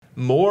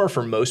more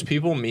for most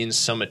people means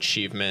some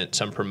achievement,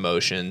 some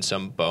promotion,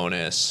 some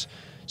bonus,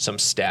 some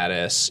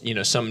status,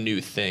 some new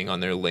thing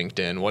on their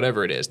LinkedIn,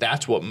 whatever it is.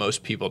 That's what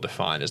most people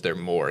define as their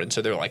more. And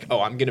so they're like,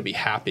 oh, I'm going to be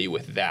happy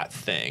with that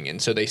thing. And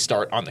so they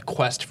start on the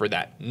quest for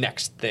that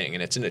next thing.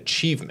 And it's an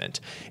achievement.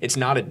 It's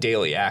not a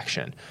daily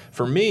action.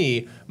 For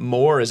me,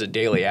 more is a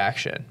daily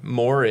action.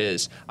 More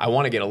is, I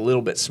want to get a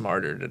little bit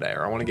smarter today,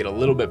 or I want to get a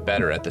little bit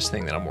better at this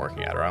thing that I'm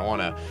working at, or I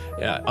want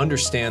to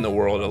understand the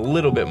world a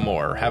little bit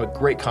more, or have a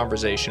great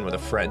conversation with a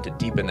friend to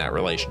deepen that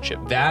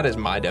relationship. That is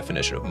my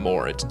definition of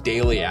more. It's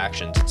daily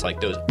actions. It's like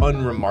those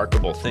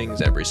unremarkable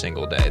things every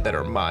single day that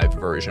are my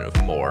version of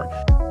more.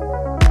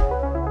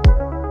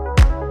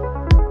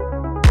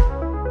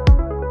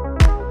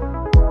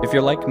 If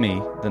you're like me,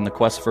 then the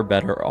quest for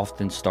better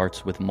often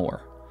starts with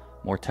more.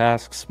 More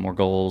tasks, more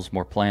goals,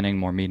 more planning,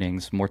 more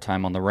meetings, more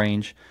time on the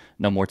range,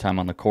 no more time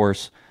on the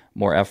course,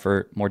 more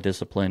effort, more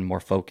discipline, more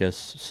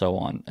focus, so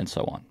on and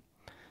so on.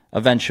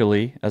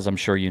 Eventually, as I'm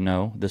sure you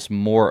know, this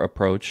more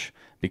approach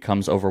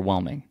becomes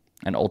overwhelming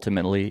and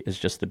ultimately is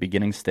just the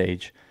beginning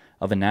stage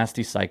of a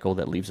nasty cycle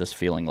that leaves us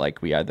feeling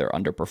like we either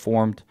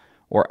underperformed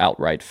or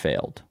outright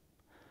failed.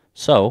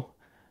 So,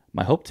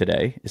 my hope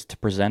today is to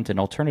present an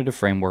alternative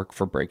framework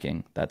for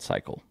breaking that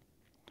cycle.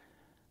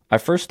 I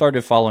first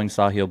started following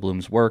Sahil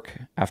Bloom's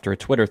work after a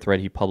Twitter thread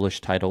he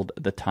published titled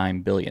The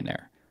Time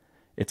Billionaire.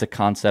 It's a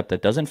concept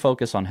that doesn't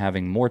focus on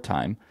having more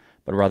time,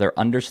 but rather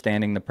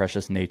understanding the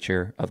precious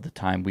nature of the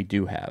time we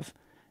do have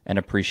and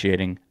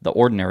appreciating the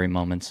ordinary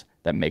moments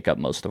that make up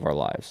most of our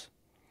lives.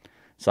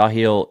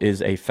 Sahil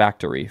is a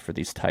factory for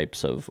these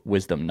types of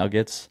wisdom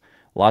nuggets,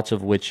 lots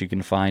of which you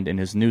can find in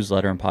his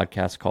newsletter and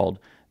podcast called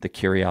The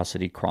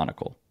Curiosity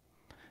Chronicle.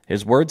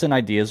 His words and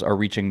ideas are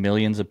reaching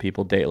millions of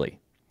people daily,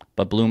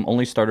 but Bloom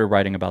only started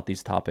writing about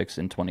these topics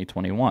in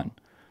 2021.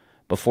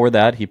 Before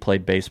that, he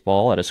played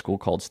baseball at a school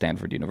called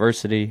Stanford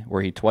University,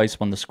 where he twice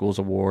won the school's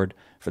award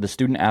for the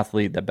student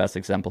athlete that best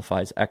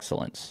exemplifies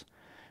excellence.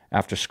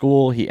 After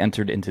school, he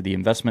entered into the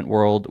investment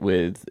world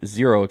with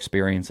zero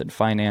experience in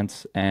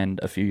finance,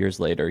 and a few years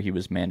later, he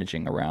was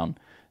managing around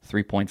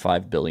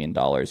 $3.5 billion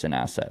in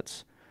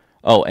assets.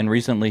 Oh, and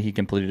recently he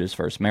completed his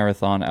first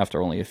marathon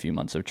after only a few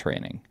months of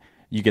training.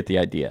 You get the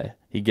idea.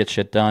 He gets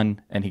shit done,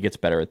 and he gets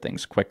better at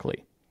things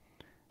quickly.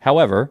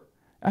 However,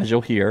 as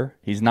you'll hear,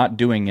 he's not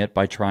doing it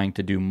by trying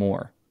to do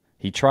more.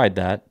 He tried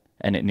that,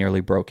 and it nearly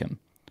broke him.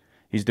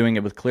 He's doing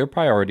it with clear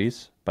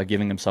priorities, by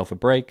giving himself a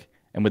break,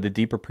 and with a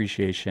deep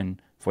appreciation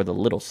for the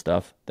little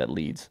stuff that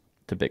leads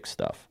to big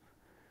stuff.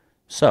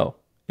 So,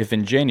 if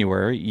in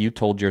January you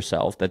told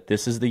yourself that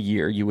this is the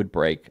year you would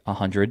break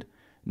 100,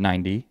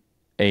 90,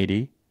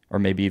 80, or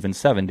maybe even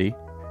 70,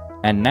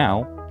 and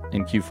now,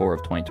 in Q4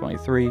 of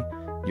 2023,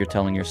 you're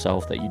telling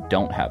yourself that you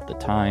don't have the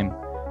time,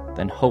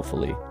 then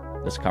hopefully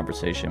this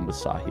conversation with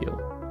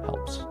Sahil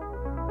helps.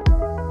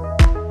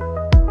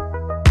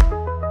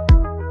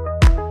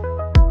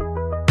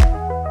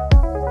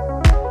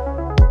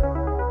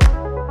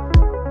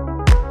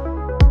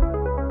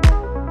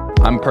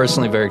 I'm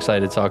personally very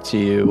excited to talk to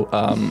you.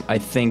 I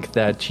think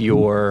that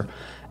your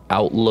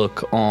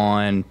outlook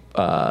on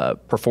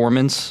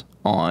performance,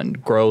 on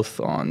growth,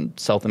 on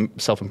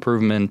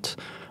self-improvement,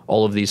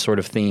 all of these sort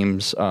of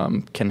themes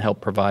can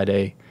help provide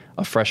a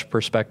fresh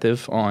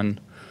perspective on,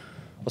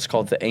 let's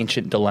call it the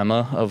ancient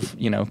dilemma of,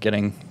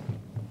 getting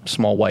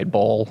small white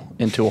ball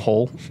into a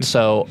hole.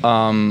 So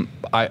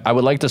I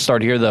would like to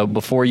start here, though.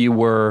 Before you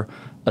were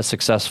a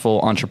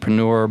successful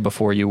entrepreneur,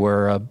 before you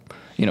were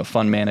a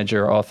fund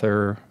manager,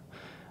 author,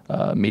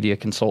 media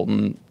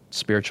consultant,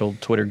 spiritual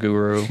Twitter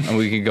guru, and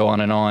we could go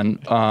on and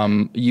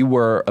on. You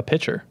were a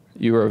pitcher.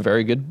 You were a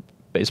very good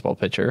baseball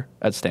pitcher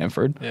at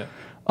Stanford. Yeah.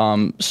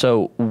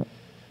 So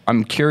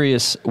I'm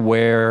curious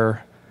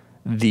where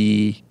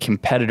the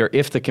competitor,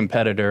 if that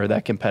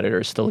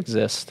competitor still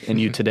exists in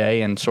you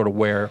today, and sort of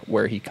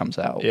where he comes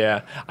out.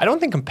 Yeah. I don't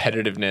think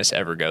competitiveness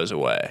ever goes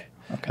away.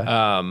 Okay.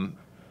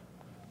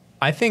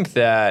 I think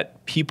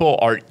that people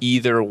are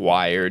either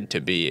wired to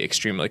be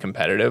extremely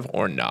competitive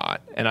or not.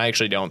 And I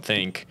actually don't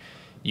think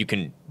you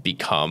can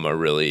become a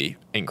really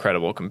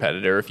incredible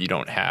competitor if you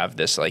don't have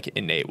this like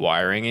innate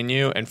wiring in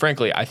you. And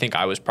frankly, I think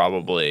I was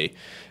probably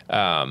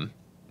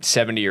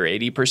 70 or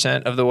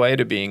 80% of the way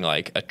to being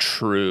like a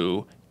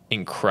true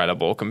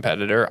incredible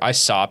competitor. I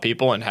saw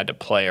people and had to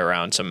play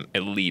around some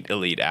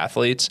elite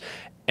athletes.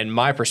 And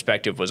my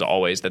perspective was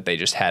always that they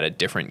just had a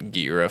different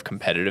gear of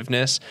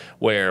competitiveness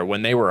where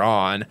when they were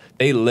on,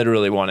 they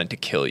literally wanted to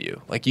kill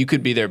you. Like you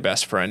could be their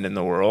best friend in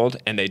the world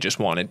and they just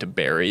wanted to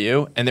bury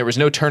you. And there was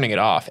no turning it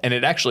off. And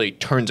it actually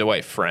turns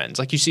away friends.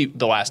 Like you see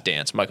The Last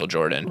Dance, Michael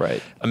Jordan.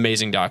 Right.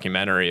 Amazing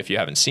documentary if you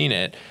haven't seen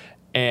it.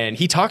 And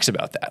he talks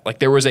about that. Like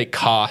there was a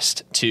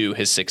cost to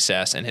his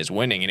success and his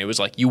winning. And it was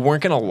like, you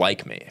weren't going to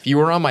like me. If you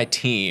were on my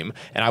team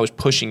and I was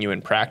pushing you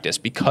in practice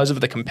because of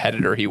the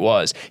competitor he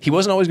wasn't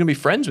always going to be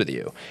friends with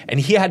you. And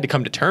he had to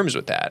come to terms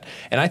with that.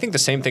 And I think the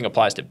same thing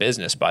applies to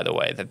business, by the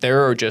way, that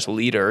there are just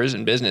leaders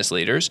and business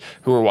leaders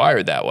who are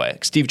wired that way.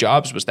 Steve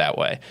Jobs was that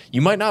way.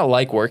 You might not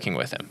like working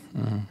with him.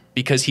 Mm-hmm.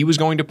 because he was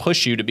going to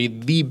push you to be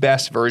the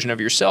best version of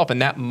yourself.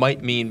 And that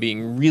might mean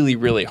being really,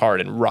 really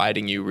hard and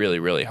riding you really,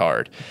 really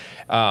hard.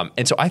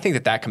 And so I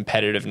think that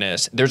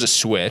competitiveness, there's a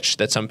switch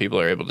that some people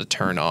are able to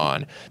turn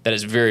on that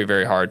is very,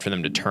 very hard for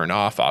them to turn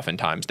off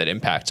oftentimes, that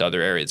impacts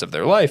other areas of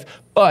their life,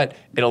 but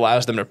it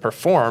allows them to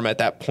perform at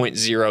that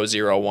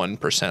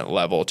 0.001%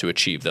 level to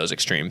achieve those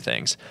extreme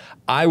things.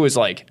 I was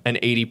like an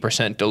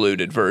 80%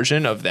 diluted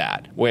version of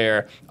that,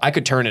 where I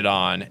could turn it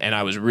on and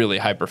I was really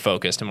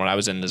hyper-focused. And when I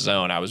was in the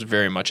zone, I was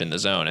very much in the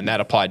zone. And that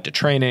applied to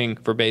training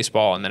for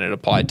baseball, and then it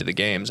applied to the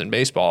games in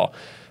baseball.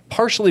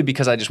 Partially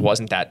because I just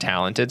wasn't that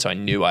talented, so I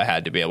knew I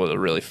had to be able to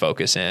really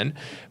focus in.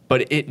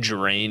 But it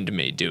drained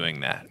me doing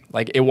that.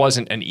 Like, it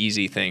wasn't an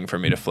easy thing for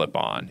me to flip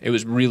on. It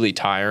was really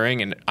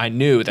tiring, and I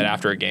knew that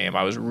after a game,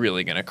 I was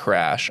really going to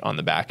crash on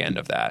the back end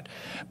of that.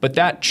 But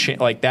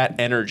that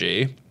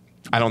energy,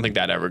 I don't think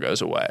that ever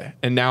goes away.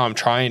 And now I'm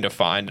trying to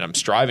find, and I'm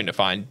striving to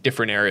find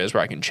different areas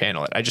where I can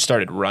channel it. I just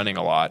started running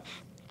a lot,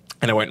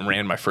 and I went and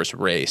ran my first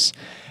race.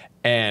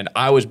 And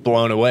I was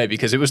blown away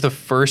because it was the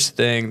first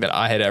thing that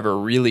I had ever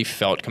really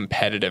felt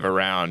competitive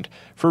around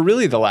for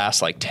really the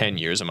last 10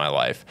 years of my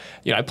life.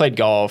 I played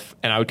golf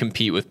and I would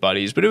compete with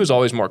buddies, but it was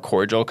always more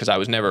cordial because I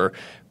was never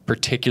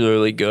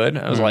particularly good.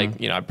 I was I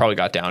probably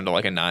got down to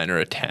a 9 or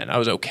a 10. I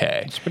was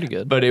okay. It's pretty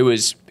good. But it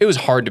was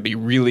hard to be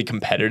really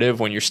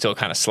competitive when you're still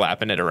kind of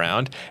slapping it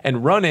around.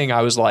 And running,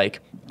 I was like,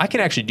 I can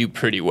actually do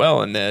pretty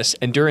well in this.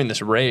 And during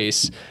this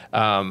race,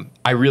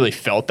 I really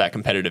felt that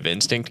competitive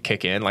instinct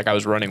kick in. I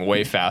was running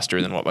way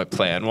faster than what my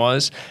plan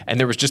was. And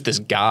there was just this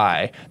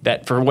guy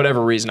that, for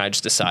whatever reason, I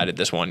just decided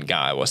this one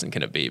guy wasn't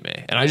going to beat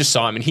me. And I just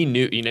saw him, and he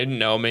didn't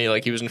know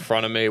me. He was in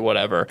front of me,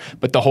 whatever.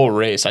 But the whole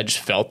race, I just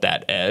felt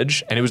that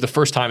edge. And it was the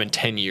first time in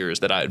 10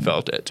 years that I had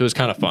felt it. So it was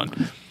kind of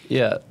fun.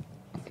 Yeah.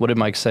 What did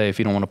Mike say? If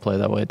you don't want to play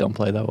that way, don't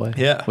play that way.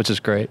 Yeah. Which is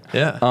great.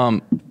 Yeah.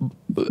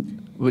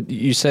 Would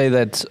you say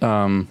that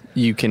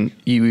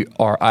you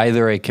are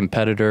either a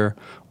competitor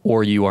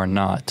or you are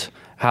not?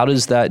 How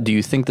does that, do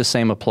you think the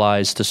same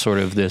applies to sort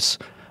of this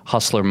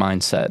hustler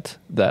mindset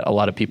that a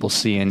lot of people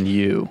see in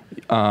you?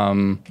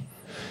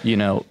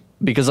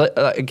 Because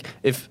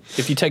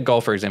if you take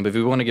golf, for example, if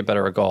you want to get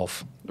better at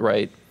golf,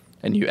 right,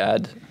 and you're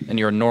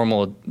a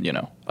normal,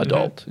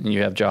 adult, and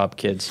you have job,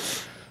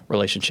 kids,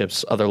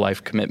 relationships, other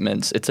life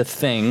commitments, it's a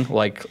thing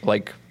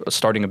like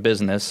starting a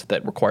business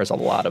that requires a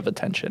lot of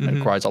attention, it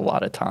requires a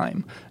lot of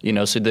time.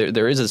 So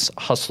there is this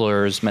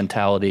hustler's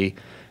mentality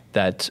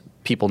that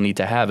people need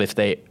to have if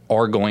they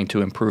are going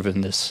to improve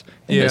in this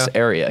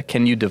area.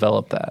 Can you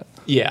develop that?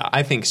 Yeah,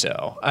 I think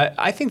so.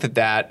 I think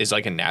that is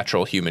a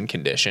natural human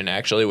condition,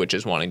 actually, which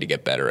is wanting to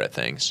get better at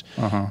things.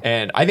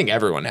 And I think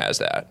everyone has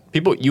that.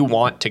 You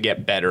want to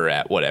get better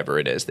at whatever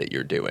it is that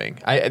you're doing.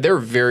 There are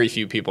very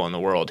few people in the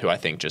world who I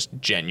think just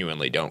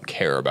genuinely don't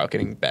care about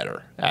getting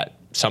better at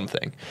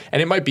something.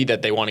 And it might be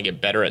that they want to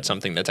get better at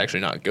something that's actually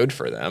not good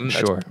for them.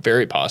 That's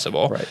very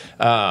possible.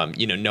 Right.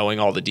 Knowing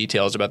all the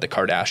details about the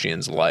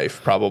Kardashians'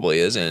 life probably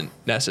isn't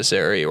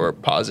necessary or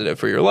positive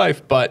for your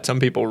life, but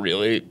some people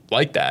really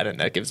like that, and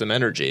that gives them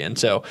energy. And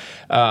so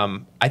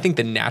I think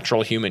the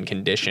natural human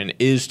condition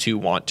is to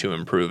want to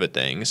improve at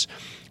things.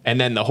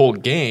 And then the whole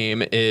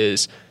game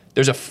is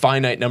there's a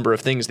finite number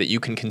of things that you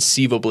can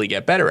conceivably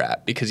get better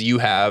at because you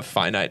have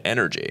finite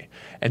energy.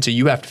 And so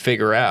you have to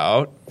figure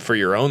out for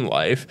your own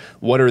life,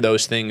 what are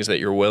those things that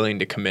you're willing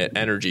to commit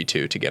energy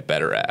to get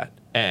better at?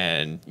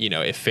 And,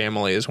 if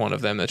family is one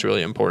of them that's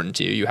really important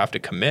to you, you have to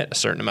commit a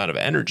certain amount of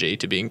energy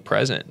to being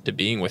present, to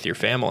being with your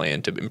family,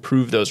 and to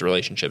improve those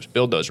relationships,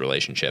 build those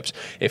relationships.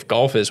 If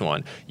golf is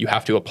one, you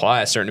have to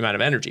apply a certain amount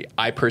of energy.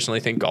 I personally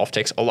think golf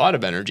takes a lot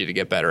of energy to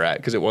get better at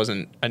because it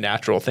wasn't a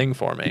natural thing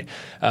for me.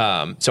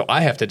 So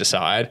I have to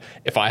decide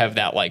if I have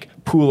that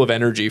pool of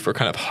energy for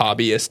kind of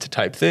hobbyist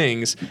type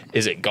things,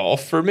 is it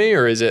golf for me,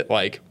 or is it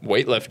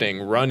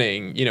weightlifting,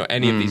 running,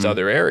 any of these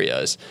other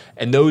areas?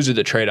 And those are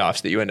the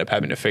trade-offs that you end up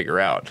having to figure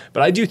out.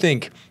 But I do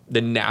think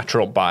the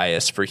natural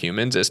bias for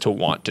humans is to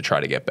want to try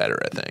to get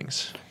better at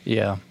things.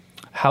 Yeah.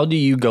 How do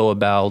you go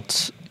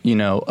about,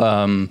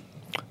 when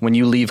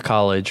you leave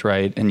college,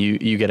 right, and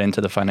you get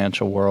into the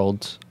financial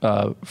world,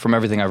 from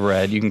everything I've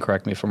read, you can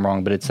correct me if I'm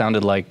wrong, but it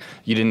sounded like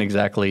you didn't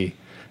exactly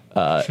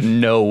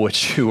know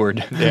what you were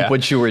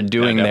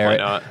doing there.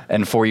 Not.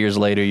 And 4 years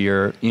later,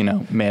 you're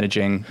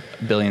managing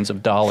billions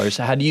of dollars.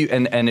 How do you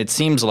and it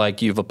seems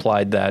like you've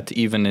applied that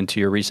even into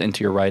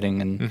your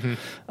writing and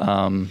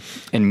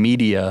in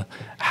media.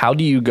 How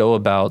do you go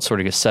about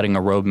sort of setting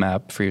a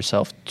roadmap for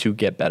yourself to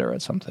get better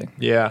at something?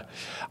 Yeah,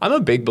 I'm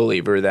a big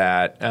believer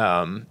that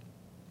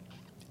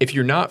if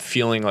you're not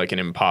feeling like an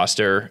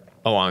imposter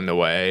along the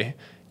way,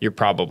 you're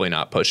probably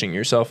not pushing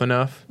yourself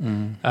enough.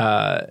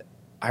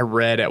 I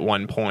read at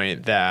one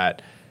point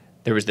that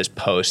there was this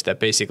post that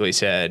basically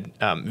said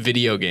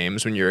video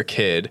games when you're a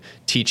kid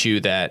teach you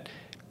that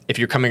if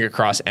you're coming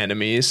across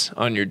enemies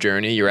on your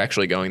journey, you're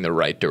actually going the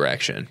right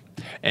direction.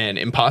 And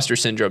imposter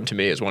syndrome to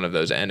me is one of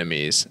those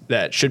enemies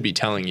that should be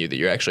telling you that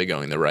you're actually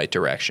going the right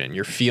direction.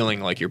 You're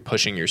feeling like you're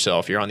pushing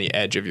yourself. You're on the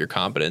edge of your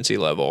competency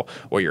level,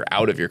 or you're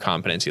out of your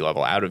competency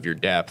level, out of your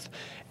depth.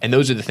 And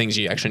those are the things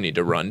you actually need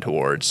to run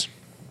towards.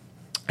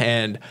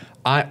 And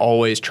I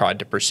always tried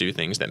to pursue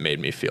things that made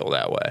me feel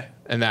that way.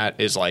 And that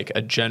is like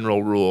a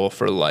general rule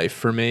for life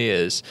for me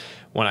is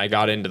when I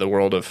got into the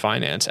world of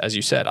finance, as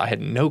you said, I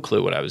had no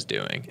clue what I was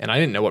doing. And I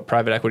didn't know what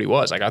private equity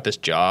was. I got this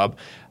job.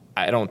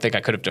 I don't think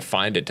I could have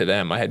defined it to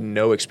them. I had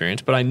no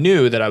experience, but I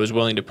knew that I was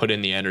willing to put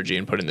in the energy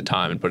and put in the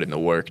time and put in the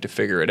work to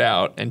figure it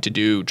out and to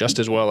do just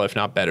as well, if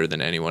not better,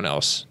 than anyone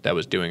else that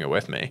was doing it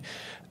with me.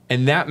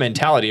 And that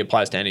mentality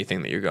applies to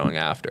anything that you're going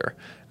after.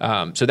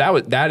 So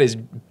that has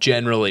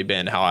generally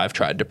been how I've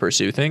tried to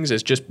pursue things,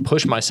 is just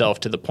push myself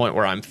to the point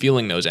where I'm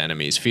feeling those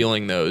enemies,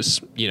 feeling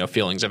those,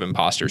 feelings of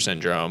imposter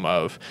syndrome,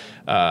 of,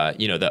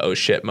 the oh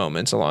shit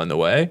moments along the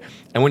way.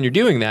 And when you're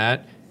doing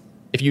that,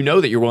 if you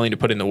know that you're willing to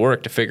put in the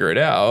work to figure it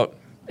out,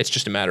 it's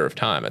just a matter of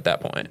time at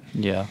that point.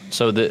 Yeah.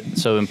 So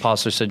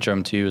imposter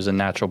syndrome to you is a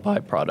natural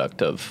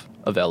byproduct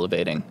of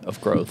elevating, of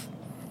growth.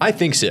 I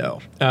think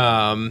so.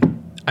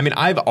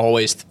 I've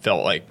always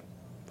felt like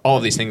all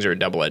of these things are a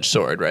double-edged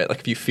sword, right? Like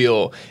if you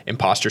feel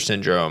imposter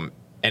syndrome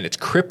and it's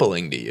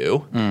crippling to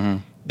you,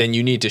 then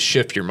you need to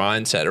shift your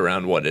mindset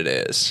around what it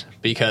is.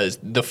 Because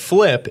the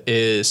flip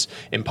is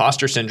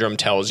imposter syndrome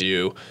tells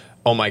you,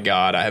 oh my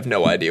God, I have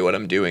no idea what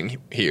I'm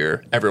doing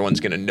here. Everyone's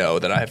going to know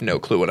that I have no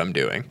clue what I'm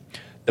doing.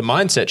 The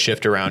mindset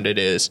shift around it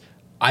is,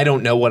 I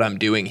don't know what I'm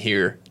doing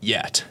here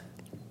yet.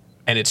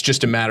 And it's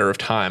just a matter of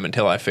time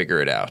until I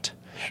figure it out.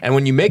 And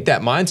when you make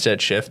that mindset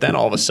shift, then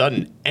all of a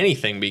sudden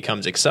anything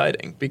becomes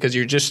exciting because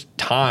it's just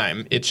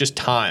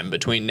time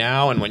between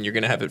now and when you're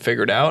going to have it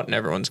figured out and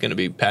everyone's going to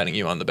be patting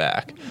you on the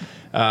back.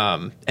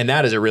 And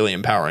that is a really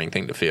empowering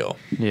thing to feel.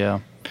 Yeah.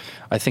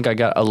 I think I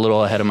got a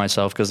little ahead of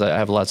myself because I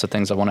have lots of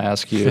things I want to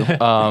ask you.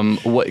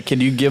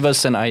 Can you give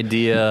us an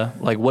idea,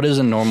 like what does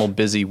a normal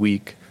busy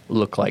week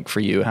look like for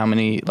you? How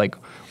many,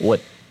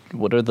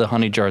 what are the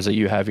honey jars that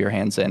you have your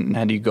hands in? And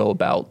how do you go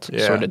about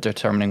sort of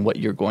determining what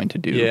you're going to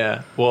do?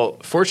 Yeah. Well,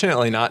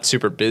 fortunately not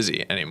super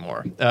busy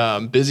anymore.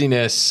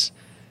 Busyness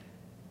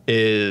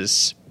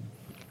is,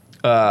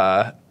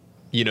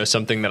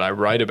 something that I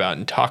write about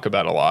and talk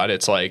about a lot.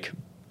 It's like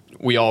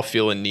we all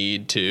feel a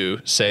need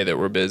to say that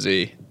we're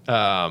busy.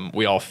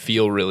 We all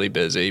feel really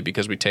busy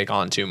because we take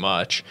on too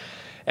much.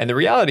 And the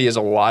reality is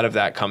a lot of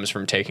that comes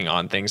from taking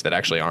on things that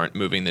actually aren't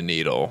moving the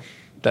needle,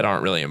 that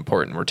aren't really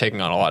important. We're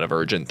taking on a lot of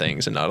urgent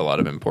things and not a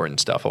lot of important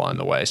stuff along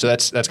the way. So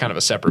that's kind of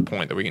a separate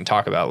point that we can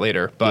talk about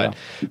later. But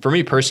for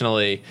me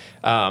personally,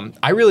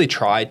 I really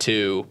try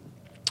to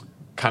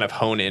kind of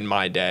hone in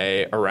my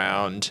day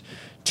around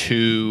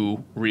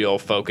two real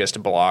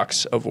focused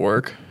blocks of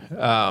work.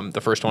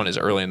 The first one is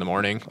early in the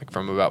morning, like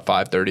from about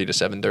 5:30 to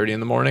 7:30 in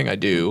the morning. I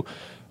do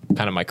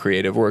kind of my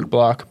creative work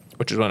block,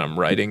 which is when I'm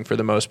writing for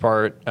the most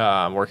part.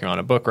 I'm working on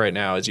a book right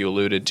now, as you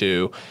alluded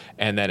to,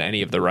 and then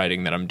any of the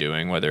writing that I'm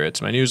doing, whether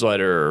it's my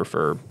newsletter or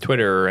for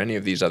Twitter or any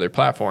of these other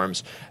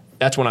platforms,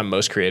 that's when I'm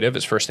most creative,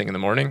 is first thing in the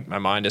morning. My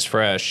mind is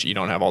fresh. You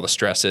don't have all the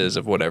stresses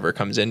of whatever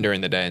comes in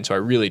during the day. And so I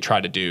really try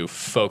to do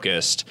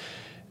focused,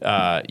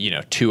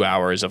 2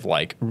 hours of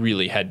like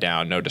really head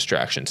down, no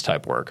distractions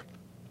type work.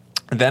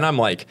 Then I'm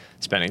like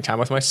spending time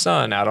with my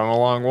son out on a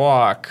long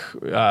walk.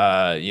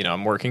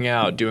 I'm working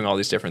out, doing all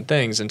these different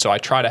things. And so I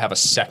try to have a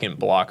second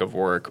block of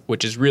work,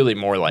 which is really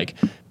more like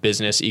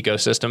business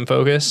ecosystem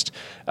focused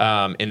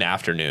in the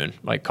afternoon,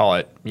 like call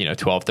it,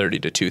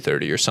 12:30 to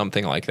 2:30 or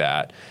something like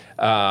that.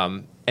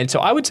 And so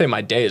I would say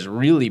my day is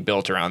really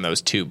built around those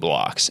two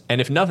blocks.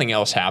 And if nothing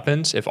else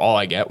happens, if all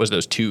I get was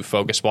those two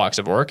focused blocks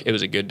of work, it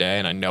was a good day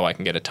and I know I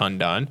can get a ton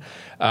done.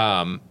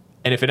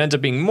 And if it ends up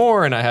being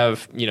more and I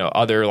have,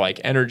 other like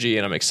energy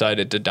and I'm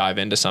excited to dive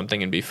into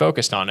something and be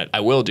focused on it,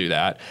 I will do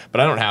that, but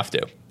I don't have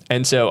to.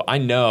 And so I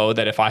know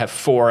that if I have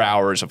 4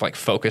 hours of like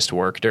focused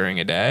work during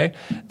a day,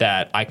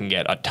 that I can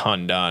get a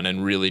ton done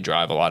and really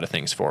drive a lot of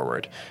things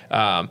forward.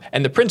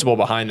 And the principle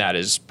behind that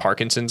is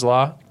Parkinson's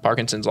law.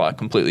 Parkinson's law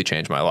completely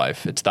changed my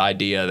life. It's the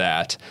idea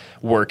that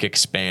work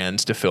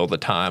expands to fill the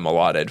time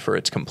allotted for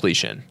its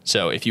completion.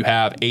 So if you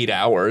have 8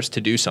 hours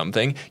to do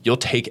something, you'll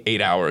take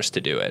 8 hours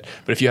to do it.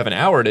 But if you have an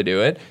hour to do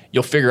it,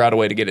 you'll figure out a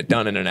way to get it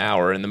done in an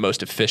hour in the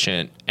most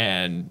efficient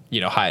and,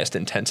 highest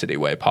intensity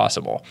way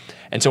possible.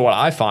 And so what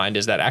I find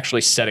is that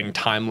actually setting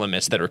time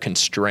limits that are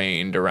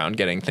constrained around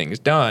getting things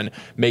done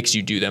makes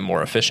you do them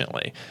more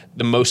efficiently.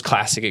 The most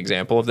classic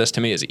example of this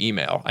to me is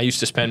email. I used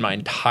to spend my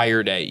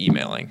entire day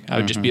emailing. I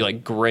would just be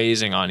like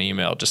grazing on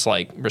email, just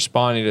like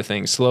responding to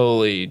things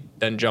slowly,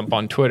 then jump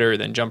on Twitter,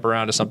 then jump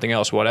around to something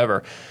else,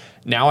 whatever.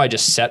 Now I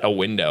just set a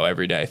window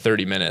every day,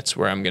 30 minutes,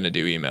 where I'm going to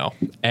do email.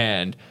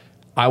 And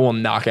I will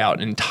knock out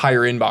an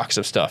entire inbox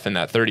of stuff in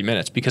that 30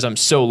 minutes because I'm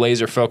so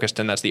laser focused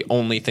and that's the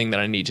only thing that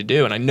I need to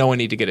do. And I know I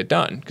need to get it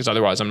done because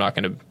otherwise I'm not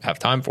going to have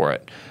time for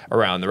it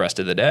around the rest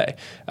of the day.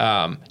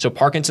 So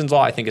Parkinson's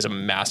law, I think, is a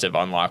massive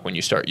unlock when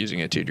you start using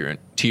it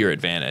to your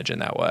advantage in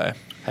that way.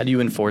 How do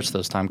you enforce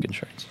those time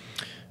constraints?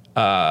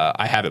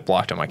 I have it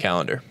blocked on my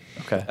calendar.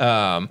 Okay.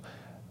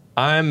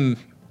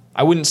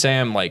 I wouldn't say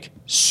I'm like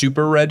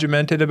super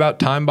regimented about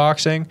time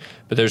boxing,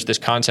 but there's this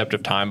concept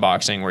of time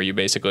boxing where you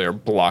basically are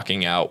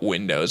blocking out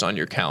windows on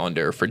your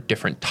calendar for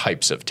different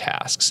types of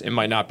tasks. It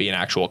might not be an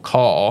actual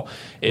call.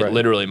 It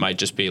literally might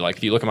just be like,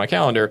 if you look at my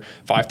calendar,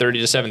 5:30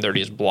 to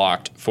 7:30 is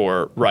blocked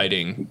for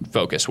writing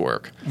focus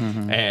work.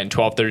 And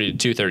 12:30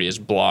 to 2:30 is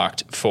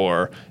blocked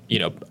for,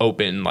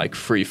 open, like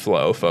free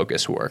flow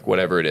focus work,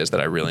 whatever it is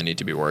that I really need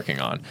to be working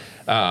on.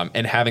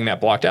 And having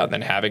that blocked out, and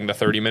then having the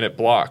 30-minute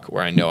block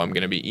where I know I'm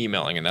going to be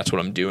emailing and that's what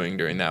I'm doing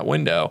during that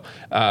window,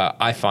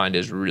 I find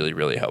is really,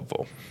 really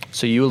helpful.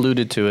 So you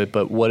alluded to it,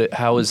 but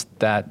how is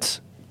that,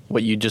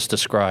 what you just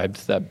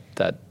described,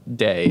 that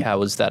day,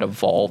 how has that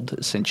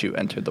evolved since you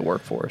entered the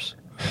workforce?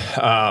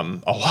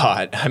 A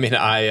lot. I mean,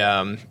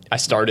 I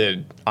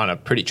started on a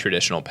pretty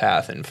traditional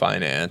path in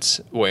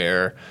finance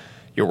where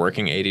you're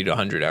working 80 to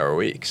 100-hour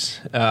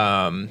weeks.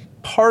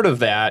 Part of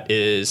that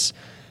is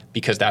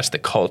because that's the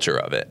culture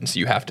of it. And so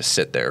you have to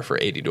sit there for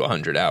 80 to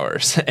 100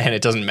 hours. And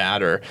it doesn't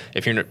matter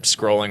if you're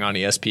scrolling on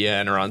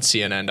ESPN or on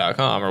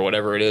CNN.com or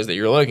whatever it is that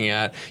you're looking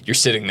at, you're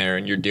sitting there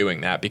and you're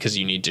doing that because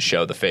you need to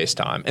show the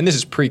FaceTime. And this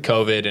is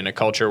pre-COVID in a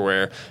culture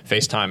where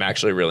FaceTime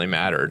actually really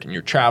mattered. And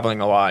you're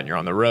traveling a lot and you're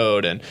on the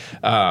road. And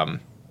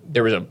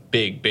there was a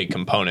big, big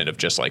component of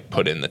just like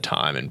put in the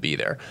time and be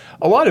there.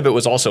 A lot of it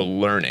was also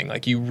learning.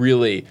 Like you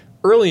really...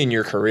 Early in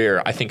your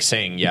career, I think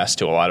saying yes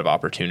to a lot of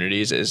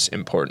opportunities is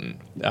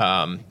important.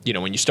 When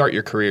you start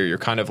your career, you're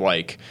kind of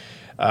like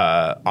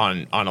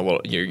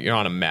you're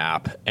on a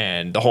map,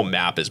 and the whole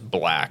map is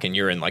black, and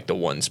you're in like the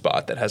one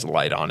spot that has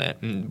light on it.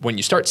 And when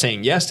you start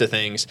saying yes to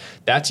things,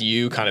 that's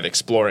you kind of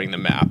exploring the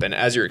map. And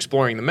as you're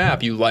exploring the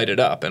map, you light it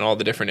up, and all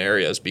the different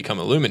areas become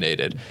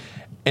illuminated.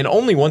 And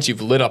only once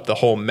you've lit up the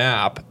whole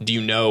map do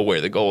you know where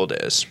the gold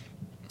is.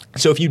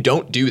 So if you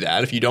don't do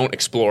that, if you don't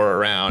explore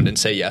around and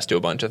say yes to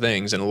a bunch of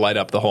things and light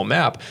up the whole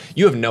map,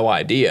 you have no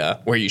idea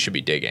where you should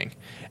be digging.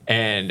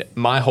 And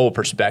my whole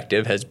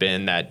perspective has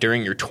been that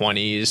during your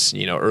 20s,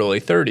 early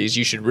 30s,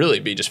 you should really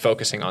be just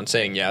focusing on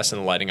saying yes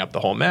and lighting up the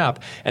whole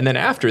map. And then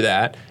after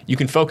that, you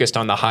can focus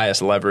on the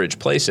highest leverage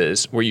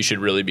places where you should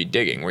really be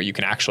digging, where you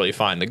can actually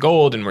find the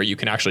gold and where you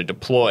can actually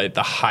deploy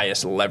the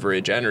highest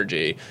leverage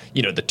energy,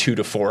 the 2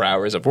 to 4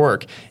 hours of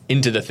work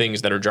into the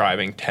things that are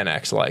driving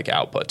 10x like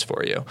outputs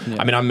for you. Yeah.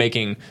 I mean, I'm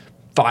making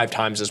 5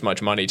 times as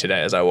much money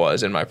today as I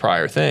was in my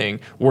prior thing,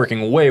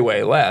 working way,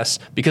 way less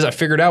because I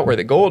figured out where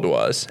the gold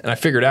was and I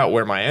figured out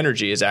where my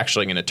energy is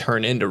actually going to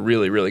turn into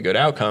really, really good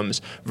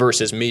outcomes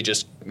versus me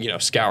just,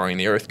 scouring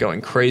the earth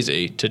going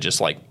crazy to just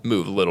like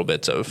move little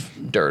bits of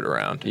dirt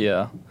around.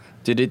 Yeah.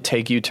 Did it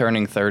take you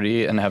turning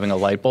 30 and having a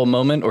light bulb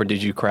moment, or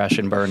did you crash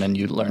and burn and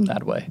you learned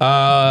that way?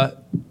 A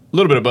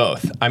little bit of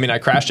both. I mean, I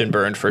crashed and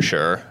burned for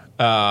sure.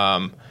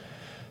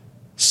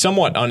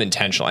 Somewhat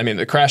unintentional. I mean,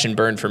 the crash and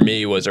burn for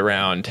me was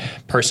around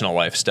personal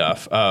life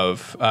stuff of,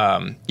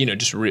 for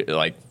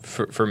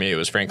me, it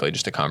was frankly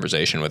just a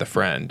conversation with a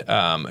friend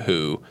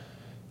who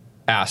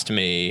asked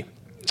me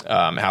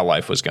how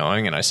life was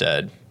going. And I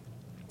said,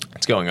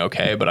 it's going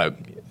okay. But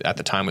at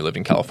the time we lived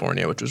in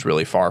California, which was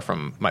really far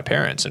from my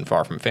parents and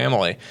far from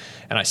family.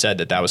 And I said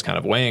that was kind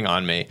of weighing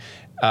on me.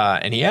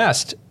 And he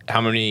asked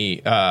how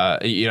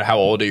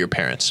old are your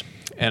parents?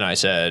 And I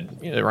said,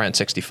 around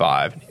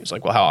 65. He was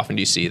like, well, how often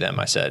do you see them?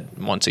 I said,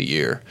 once a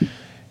year.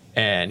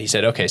 And he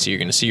said, okay, so you're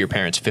going to see your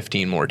parents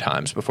 15 more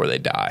times before they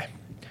die.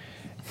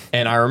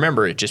 And I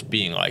remember it just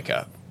being like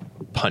a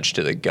punch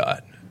to the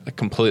gut. It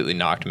completely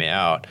knocked me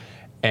out.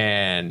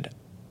 And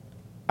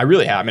I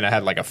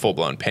had like a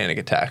full-blown panic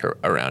attack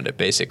around it,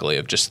 basically,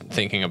 of just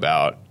thinking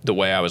about the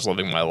way I was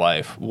living my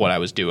life, what I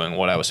was doing,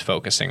 what I was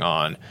focusing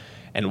on,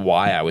 and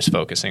why I was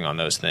focusing on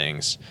those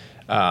things.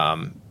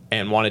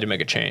 And wanted to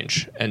make a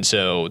change. And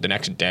so the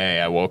next day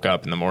I woke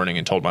up in the morning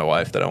and told my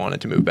wife that I wanted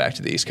to move back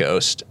to the East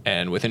Coast.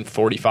 And within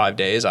 45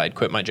 days, I'd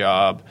quit my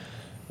job.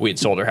 We had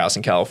sold our house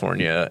in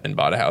California and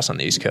bought a house on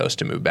the East Coast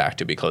to move back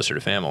to be closer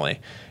to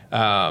family.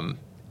 And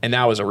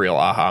that was a real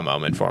aha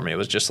moment for me. It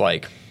was just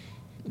like,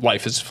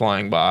 life is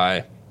flying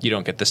by. You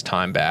don't get this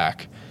time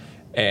back.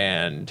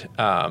 And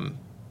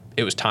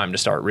it was time to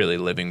start really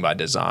living by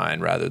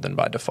design rather than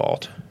by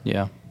default.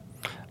 Yeah.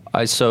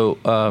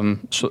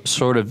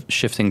 Sort of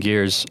shifting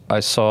gears,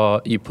 I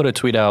saw you put a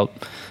tweet out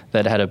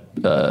that had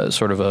a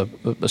sort of a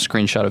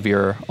screenshot of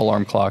your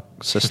alarm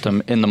clock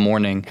system in the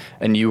morning,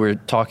 and you were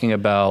talking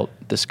about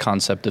this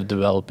concept of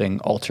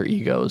developing alter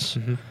egos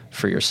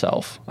for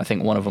yourself. I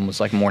think one of them was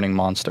like Morning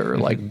Monster or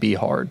like Be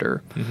Hard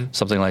or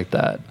something like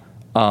that.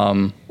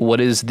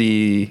 What is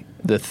the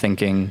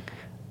thinking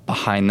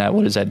behind that?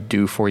 What does that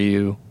do for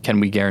you? Can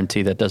we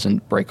guarantee that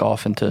doesn't break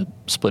off into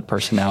split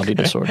personality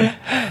disorder?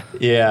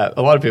 Yeah,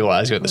 a lot of people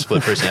ask about the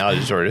split personality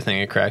disorder thing.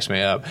 It cracks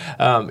me up.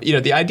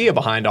 The idea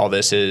behind all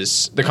this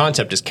is the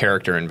concept is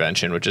character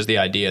invention, which is the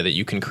idea that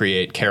you can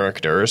create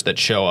characters that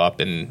show up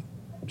in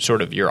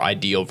sort of your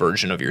ideal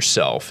version of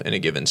yourself in a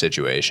given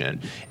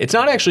situation. It's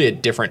not actually a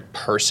different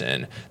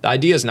person. The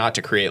idea is not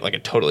to create like a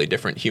totally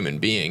different human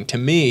being. To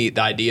me,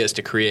 the idea is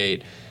to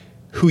create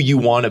who you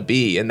want to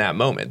be in that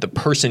moment, the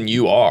person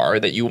you are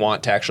that you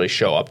want to actually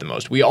show up the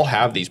most. We all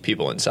have these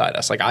people inside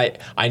us. Like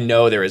I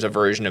know there is a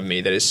version of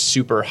me that is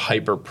super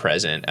hyper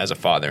present as a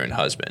father and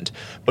husband,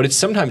 but it's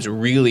sometimes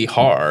really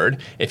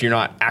hard if you're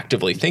not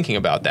actively thinking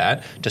about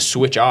that to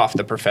switch off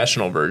the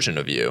professional version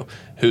of you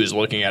who's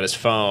looking at his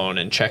phone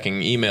and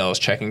checking emails,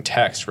 checking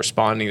texts,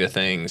 responding to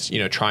things,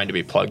 trying to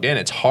be plugged in.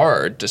 It's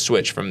hard to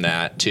switch from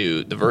that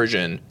to the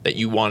version that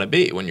you want to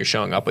be when you're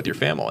showing up with your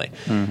family.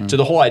 Mm-hmm. So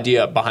the whole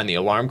idea behind the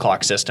alarm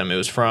clock system, it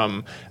was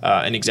from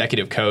an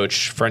executive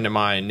coach friend of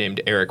mine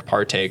named Eric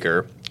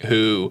Partaker,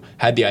 who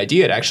had the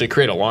idea to actually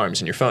create alarms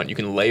in your phone. You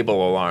can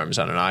label alarms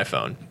on an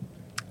iPhone.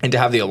 And to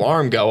have the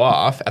alarm go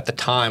off at the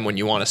time when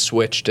you want to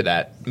switch to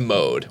that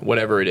mode,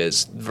 whatever it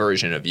is,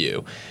 version of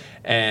you.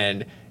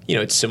 And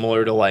it's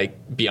similar to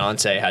like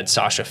Beyonce had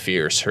Sasha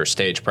Fierce, her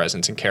stage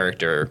presence and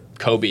character.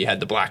 Kobe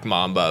had the Black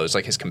Mamba. It was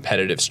like his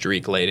competitive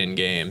streak late in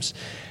games.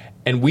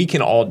 And we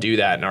can all do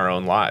that in our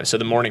own lives. So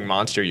the morning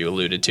monster you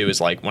alluded to is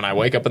like when I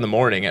wake up in the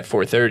morning at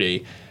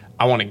 4:30,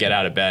 I want to get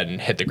out of bed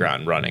and hit the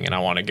ground running. And I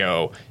want to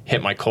go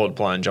hit my cold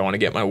plunge. I want to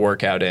get my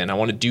workout in. I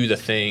want to do the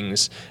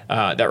things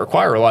that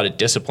require a lot of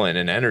discipline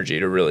and energy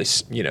to really,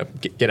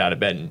 get out of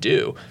bed and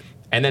do.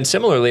 And then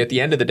similarly, at the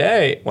end of the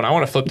day, when I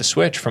want to flip the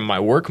switch from my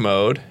work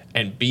mode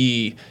and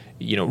be,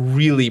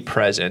 really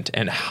present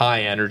and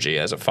high energy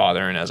as a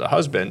father and as a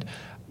husband,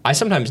 I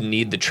sometimes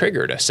need the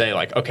trigger to say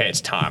like, okay,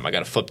 it's time. I got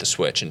to flip the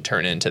switch and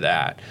turn into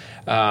that.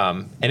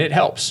 And it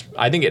helps.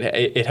 I think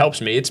it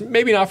helps me. It's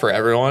maybe not for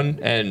everyone,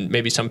 and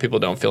maybe some people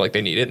don't feel like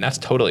they need it, and that's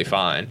totally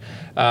fine.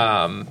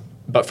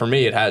 But for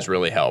me, it has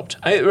really helped.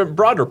 A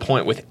broader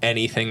point with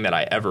anything that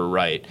I ever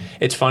write,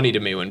 it's funny to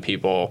me when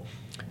people,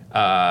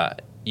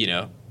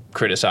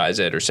 criticize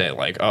it or say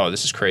like, oh,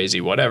 this is crazy,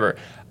 whatever.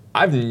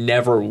 I've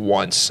never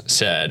once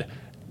said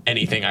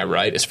anything I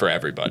write is for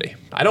everybody.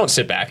 I don't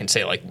sit back and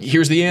say like,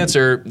 here's the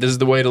answer. This is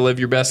the way to live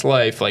your best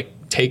life.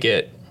 Like, take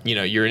it.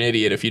 You're an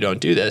idiot if you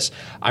don't do this.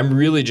 I'm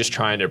really just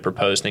trying to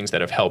propose things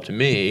that have helped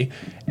me.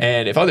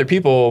 And if other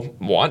people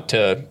want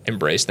to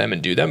embrace them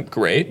and do them,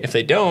 great. If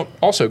they don't,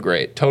 also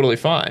great. Totally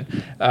fine.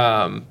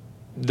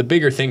 The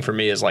bigger thing for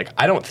me is like,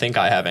 I don't think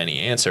I have any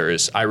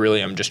answers. I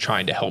really am just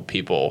trying to help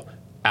people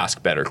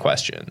ask better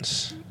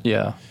questions.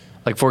 Yeah.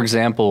 Like, for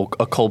example,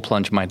 a cold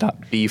plunge might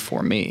not be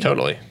for me.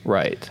 Totally.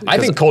 Right. I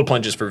think cold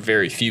plunge is for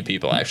very few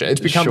people, actually.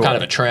 It's become kind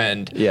of a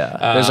trend. Yeah.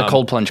 There's a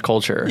cold plunge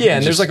culture. Yeah,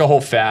 and there's like a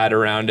whole fad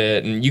around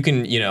it. And you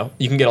can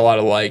get a lot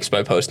of likes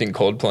by posting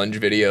cold plunge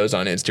videos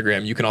on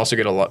Instagram. You can also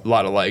get a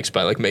lot of likes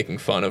by like making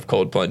fun of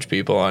cold plunge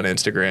people on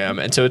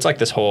Instagram. And so it's like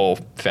this whole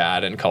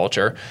fad and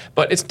culture.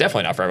 But it's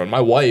definitely not for everyone.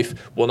 My wife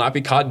will not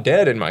be caught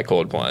dead in my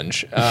cold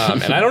plunge.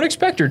 And I don't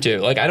expect her to.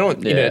 Like, I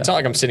don't, it's not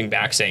like I'm sitting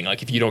back saying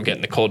like, if you don't get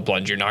in the cold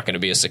plunge, you're not going to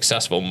be a successful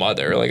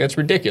mother. Like, that's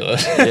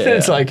ridiculous. Yeah.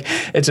 It's like,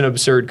 it's an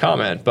absurd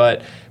comment.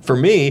 But for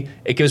me,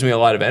 it gives me a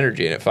lot of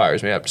energy and it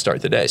fires me up to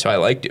start the day. So I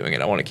like doing it.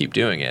 I want to keep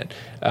doing it.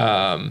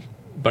 But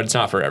it's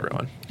not for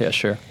everyone. Yeah,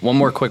 sure. One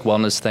more quick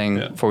wellness thing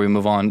before we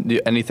move on.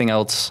 Anything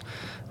else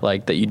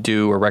like that you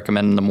do or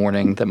recommend in the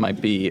morning that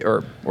might be,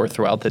 or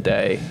throughout the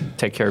day,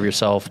 take care of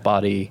yourself,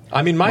 body,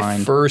 I mean, my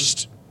mind?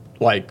 first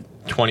like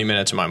 20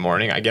 minutes of my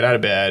morning, I get out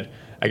of bed,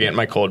 I get in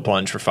my cold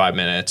plunge for 5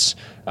 minutes,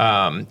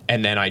 and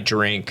then I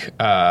drink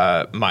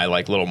my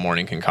like little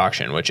morning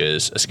concoction, which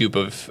is a scoop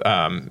of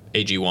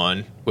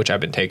AG1, which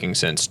I've been taking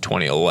since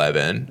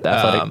 2011.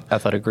 The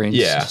Athletic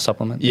Greens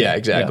supplement? Yeah,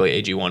 exactly.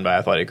 Yeah. AG1 by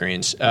Athletic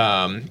Greens.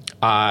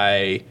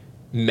 I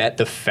met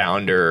the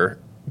founder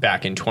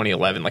back in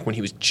 2011, like when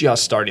he was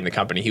just starting the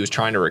company. He was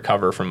trying to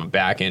recover from a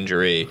back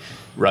injury,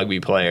 rugby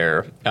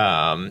player,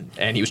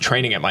 and he was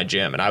training at my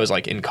gym. And I was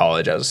like in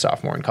college, I was a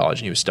sophomore in college,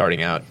 and he was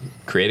starting out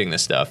creating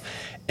this stuff.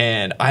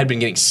 And I had been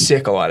getting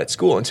sick a lot at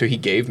school, and so he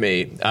gave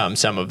me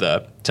some of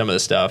the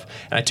stuff,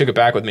 and I took it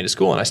back with me to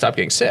school, and I stopped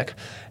getting sick.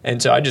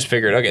 And so I just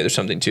figured, okay, there's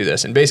something to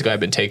this. And basically, I've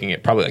been taking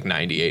it probably like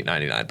 98,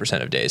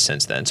 99% of days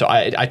since then. So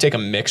I take a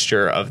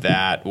mixture of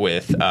that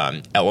with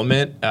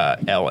Element,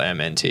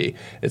 LMNT.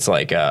 It's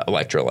like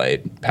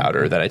electrolyte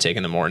powder that I take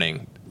in the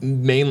morning.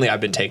 Mainly,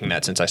 I've been taking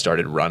that since I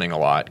started running a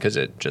lot because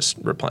it just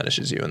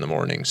replenishes you in the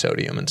morning,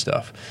 sodium and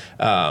stuff.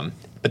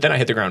 But then I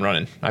hit the ground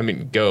running. I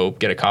mean, go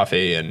get a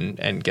coffee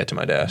and get to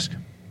my desk.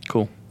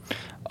 Cool.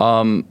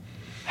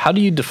 How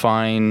do you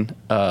define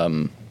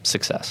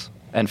success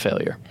and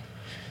failure?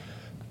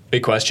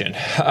 Big question.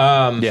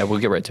 Yeah, we'll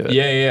get right to it.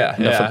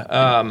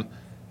 Yeah.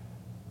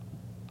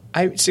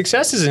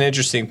 Success is an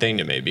interesting thing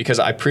to me because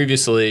I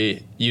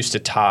previously used to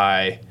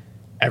tie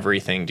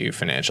everything to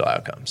financial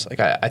outcomes.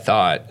 Like I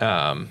thought,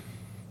 I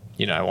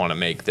want to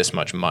make this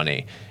much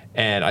money.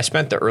 And I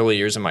spent the early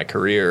years of my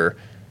career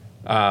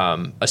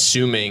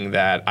assuming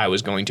that I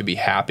was going to be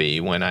happy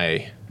when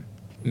I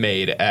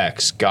made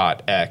X,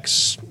 got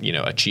X,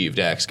 achieved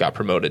X, got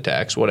promoted to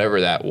X,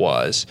 whatever that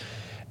was.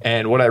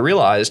 And what I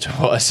realized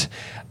was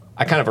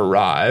I kind of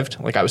arrived,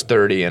 like I was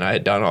 30 and I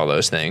had done all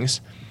those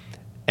things,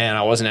 and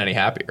I wasn't any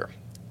happier.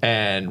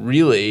 And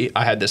really,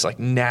 I had this like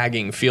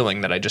nagging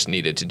feeling that I just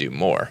needed to do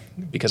more,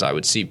 because I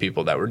would see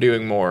people that were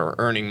doing more,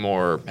 earning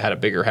more, had a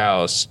bigger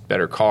house,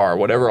 better car,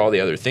 whatever all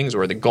the other things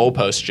were. The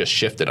goalposts just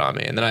shifted on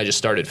me. And then I just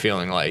started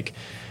feeling like,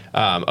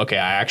 okay,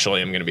 I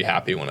actually am going to be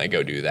happy when I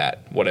go do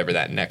that, whatever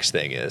that next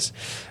thing is.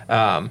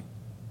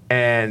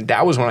 And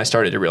that was when I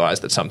started to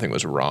realize that something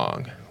was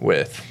wrong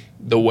with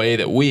the way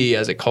that we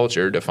as a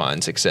culture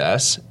define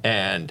success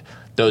and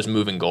those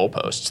moving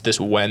goalposts, this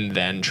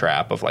when-then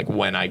trap of like,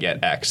 when I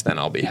get X, then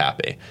I'll be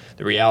happy.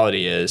 The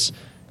reality is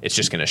it's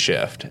just going to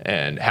shift,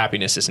 and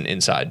happiness is an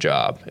inside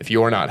job. If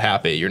you're not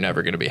happy, you're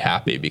never going to be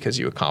happy because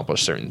you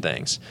accomplish certain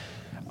things.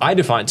 I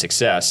define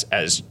success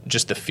as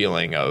just the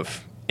feeling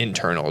of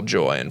internal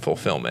joy and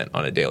fulfillment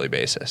on a daily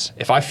basis.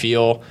 If I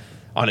feel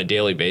on a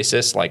daily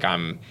basis like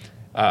I'm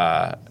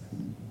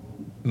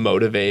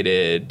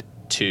motivated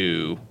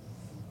to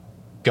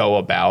go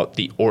about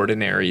the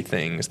ordinary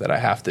things that I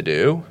have to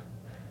do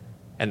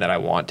and that I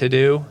want to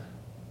do,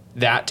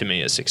 that to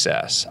me is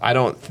success. I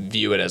don't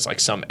view it as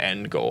like some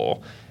end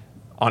goal.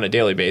 On a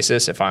daily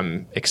basis, if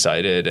I'm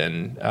excited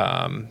and,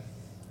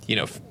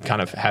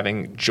 kind of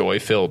having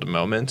joy-filled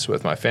moments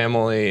with my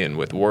family and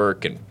with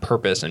work and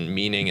purpose and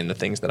meaning in the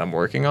things that I'm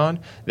working on,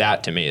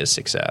 that to me is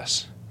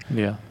success.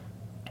 Yeah.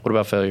 What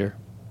about failure?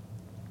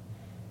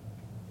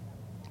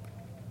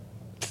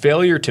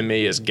 Failure to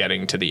me is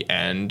getting to the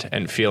end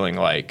and feeling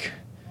like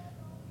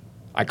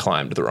I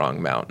climbed the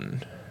wrong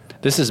mountain.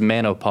 This is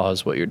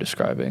menopause. What you're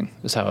describing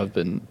is how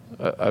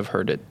I've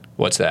heard it.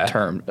 What's that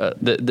term?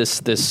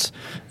 This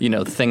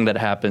thing that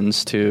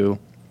happens to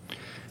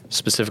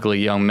specifically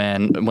young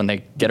men when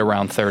they get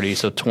around 30.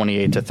 So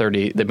 28 to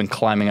 30, they've been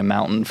climbing a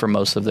mountain for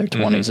most of their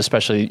 20s.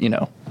 Especially,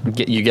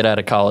 you get out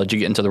of college, you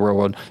get into the real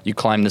world, you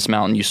climb this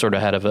mountain. You sort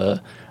of have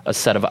a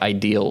set of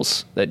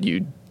ideals that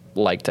you'd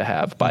like to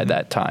have by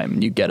that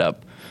time. You get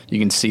up, you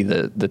can see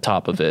the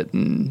top of it,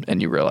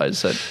 and you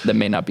realize that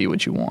may not be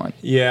what you want.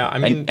 Yeah, I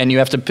mean, and you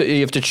have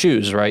to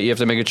choose, right? You have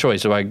to make a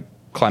choice. Do I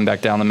climb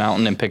back down the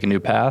mountain and pick a new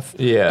path?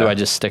 Yeah. Do I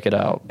just stick it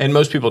out? And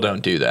most people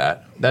don't do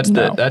that.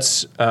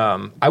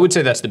 I would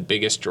say that's the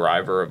biggest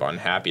driver of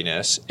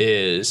unhappiness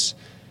is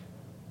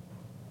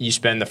you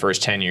spend the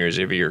first 10 years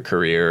of your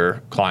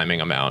career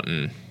climbing a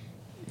mountain.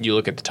 You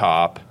look at the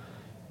top,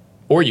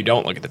 or you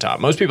don't look at the top.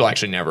 Most people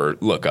actually never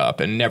look up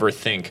and never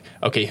think,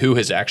 okay, who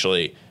has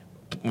actually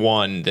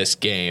won this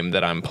game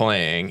that I'm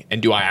playing,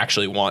 and do I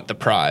actually want the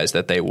prize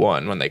that they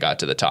won when they got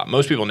to the top?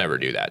 Most people never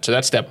do that. So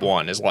that's step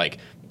one, is like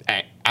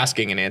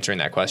asking and answering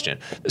that question.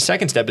 The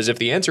second step is, if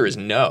the answer is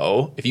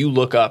no, if you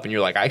look up and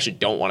you're like, I actually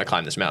don't want to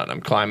climb this mountain, I'm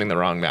climbing the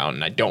wrong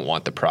mountain, I don't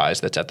want the prize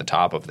that's at the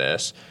top of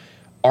this,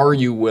 are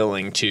you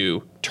willing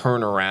to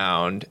turn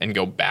around and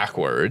go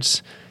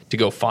backwards to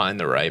go find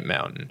the right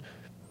mountain?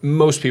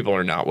 Most people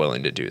are not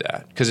willing to do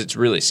that because it's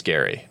really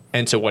scary.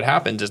 And so what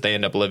happens is they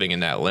end up living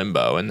in that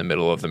limbo in the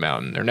middle of the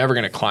mountain. They're never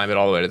going to climb it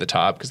all the way to the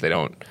top because they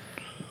don't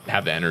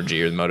have the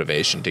energy or the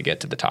motivation to get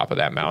to the top of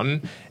that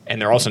mountain.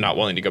 And they're also not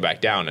willing to go back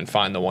down and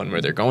find the one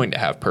where they're going to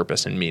have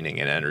purpose and meaning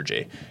and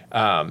energy.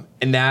 And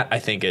that, I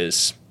think,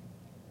 is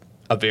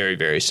a very,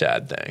 very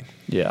sad thing.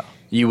 Yeah.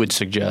 You would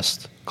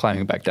suggest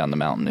climbing back down the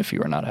mountain if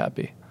you are not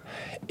happy?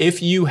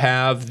 If you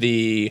have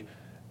the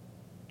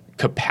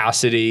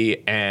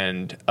capacity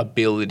and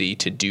ability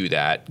to do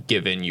that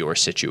given your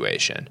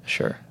situation.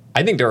 Sure.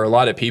 I think there are a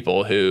lot of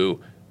people who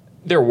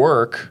their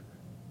work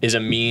is a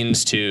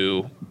means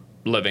to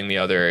living the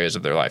other areas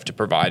of their life, to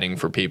providing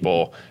for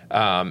people,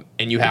 and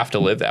you have to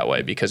live that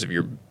way because of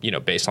your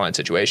baseline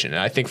situation.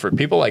 And I think for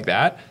people like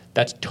that,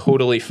 that's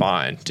totally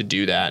fine to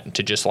do that and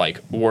to just like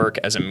work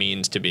as a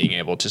means to being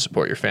able to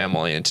support your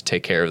family and to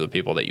take care of the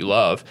people that you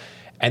love,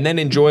 and then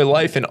enjoy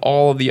life in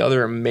all of the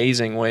other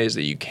amazing ways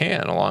that you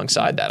can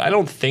alongside that. I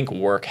don't think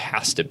work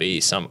has to be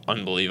some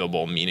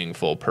unbelievable,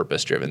 meaningful,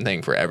 purpose-driven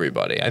thing for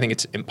everybody. I think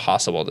it's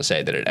impossible to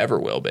say that it ever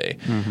will be.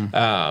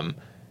 Mm-hmm.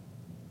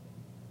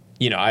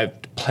 I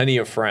have plenty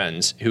of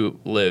friends who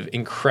live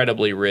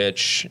incredibly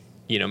rich,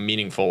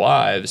 meaningful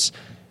lives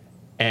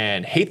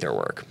and hate their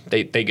work.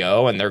 They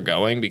go and they're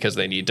going because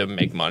they need to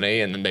make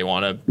money, and then they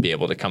want to be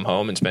able to come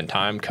home and spend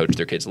time, coach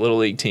their kids' little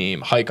league team,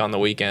 hike on the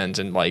weekends,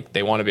 and like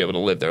they want to be able to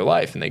live their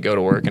life, and they go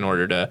to work in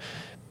order to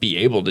be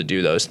able to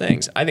do those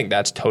things. I think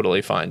that's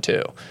totally fine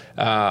too.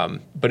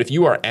 But if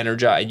you are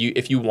energized,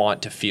 if you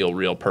want to feel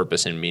real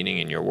purpose and meaning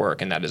in your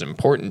work, and that is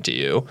important to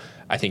you,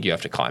 I think you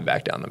have to climb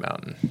back down the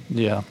mountain.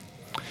 Yeah.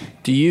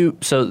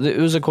 So it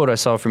was a quote I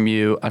saw from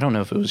you. I don't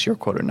know if it was your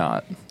quote or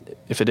not.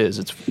 If it is,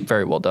 it's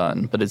very well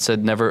done. But it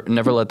said, never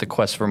let the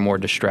quest for more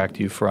distract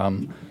you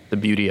from the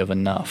beauty of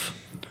enough.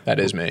 That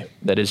is me.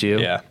 That is you?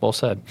 Yeah. Well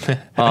said.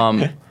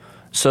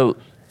 So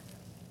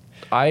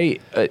I,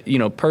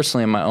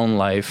 personally in my own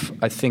life,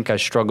 I think I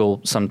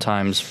struggle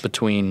sometimes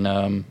between,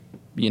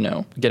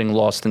 getting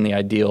lost in the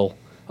ideal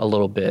a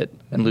little bit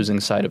and losing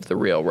sight of the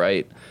real,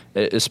 right?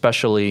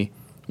 Especially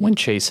when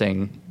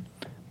chasing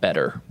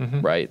better,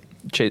 right?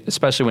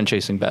 Especially when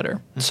chasing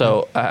better.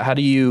 So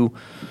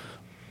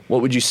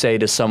what would you say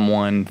to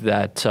someone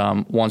that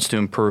wants to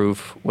improve,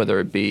 whether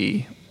it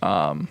be,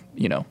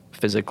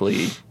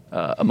 physically,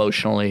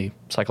 emotionally,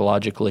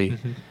 psychologically,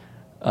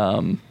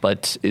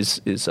 but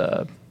is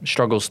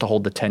struggles to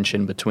hold the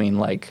tension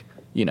between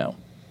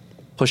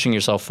pushing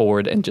yourself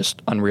forward and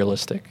just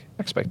unrealistic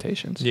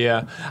expectations?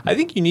 Yeah, I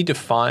think you need to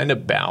find a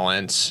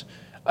balance.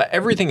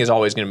 Everything is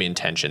always going to be in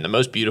tension. The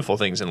most beautiful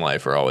things in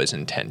life are always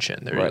in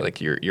tension. They're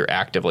like you're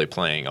actively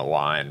playing a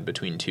line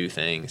between two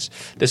things.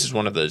 This is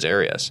one of those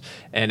areas,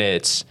 and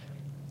it's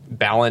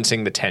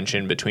balancing the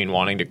tension between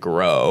wanting to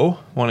grow,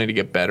 wanting to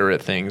get better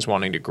at things,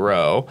 wanting to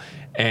grow,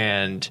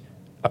 and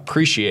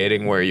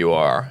appreciating where you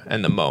are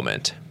and the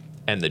moment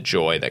and the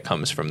joy that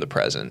comes from the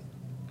present.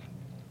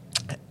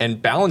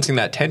 And balancing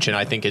that tension,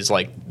 I think, is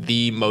like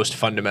the most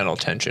fundamental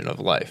tension of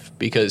life,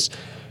 because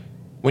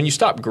when you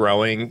stop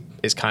growing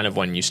is kind of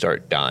when you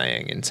start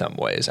dying in some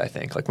ways, I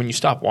think. Like when you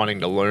stop wanting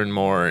to learn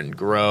more and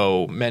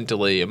grow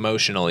mentally,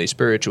 emotionally,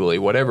 spiritually,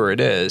 whatever it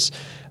is,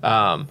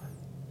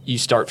 you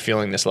start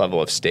feeling this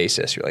level of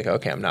stasis. You're like,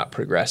 okay, I'm not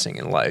progressing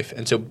in life.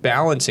 And so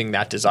balancing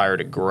that desire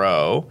to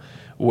grow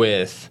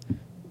with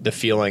the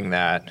feeling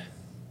that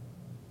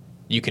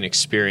you can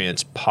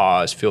experience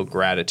pause, feel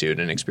gratitude,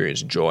 and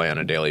experience joy on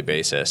a daily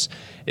basis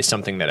is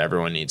something that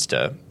everyone needs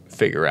to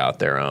figure out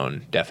their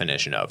own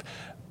definition of.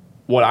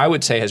 What I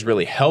would say has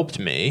really helped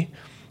me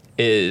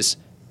is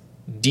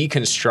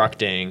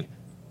deconstructing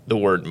the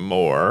word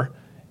more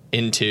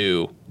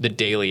into the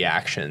daily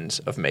actions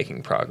of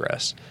making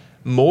progress.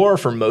 More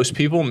for most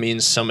people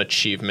means some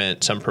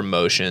achievement, some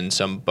promotion,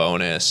 some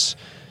bonus,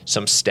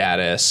 some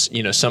status,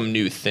 some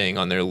new thing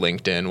on their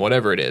LinkedIn,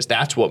 whatever it is.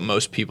 That's what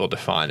most people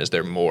define as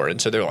their more.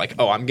 And so they're like,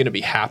 oh, I'm going to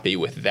be happy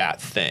with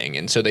that thing.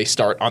 And so they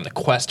start on the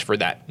quest for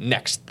that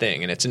next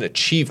thing. And it's an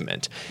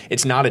achievement.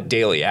 It's not a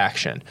daily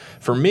action.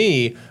 For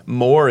me,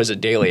 more is a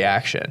daily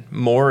action.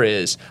 More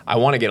is, I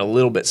want to get a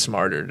little bit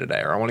smarter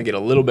today, or I want to get a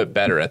little bit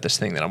better at this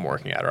thing that I'm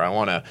working at, or I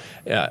want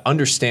to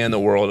understand the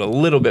world a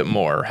little bit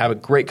more, or have a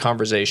great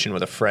conversation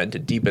with a friend to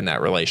deepen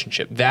that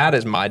relationship. That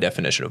is my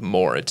definition of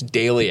more. It's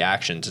daily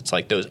actions. It's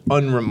like those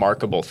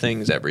unremarkable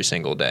things every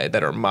single day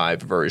that are my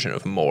version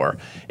of more.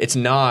 It's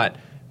not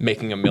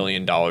making $1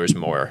 million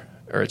more,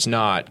 or it's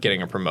not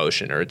getting a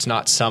promotion, or it's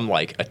not some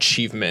like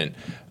achievement,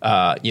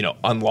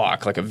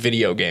 unlock like a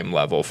video game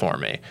level for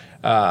me.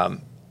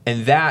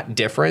 And that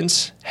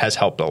difference has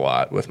helped a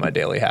lot with my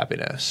daily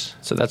happiness.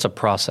 So that's a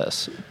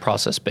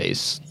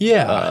process-based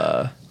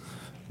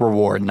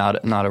reward,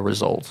 not a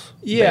result.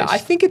 Yeah, I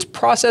think it's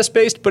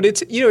process-based, but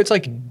it's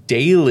like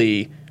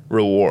daily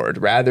reward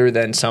rather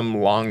than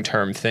some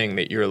long-term thing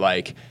that you're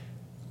like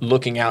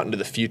looking out into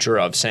the future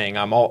of saying,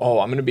 I'm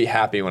going to be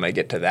happy when I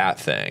get to that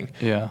thing.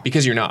 Yeah.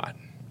 Because you're not.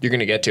 You're going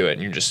to get to it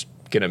and you're just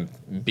going to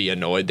be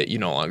annoyed that you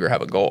no longer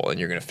have a goal, and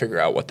you're going to figure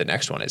out what the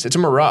next one is. It's a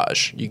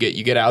mirage. You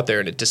get out there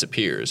and it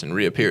disappears and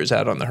reappears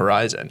out on the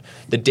horizon.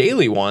 The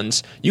daily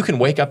ones, you can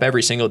wake up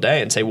every single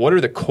day and say, what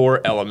are the core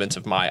elements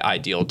of my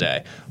ideal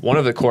day? One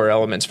of the core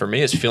elements for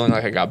me is feeling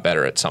like I got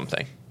better at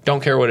something.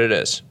 Don't care what it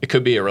is. It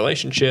could be a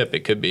relationship.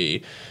 It could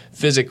be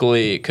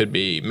physically. It could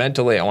be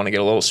mentally. I want to get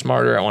a little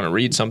smarter. I want to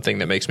read something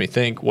that makes me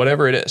think,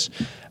 whatever it is.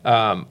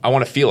 I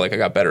want to feel like I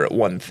got better at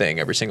one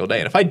thing every single day.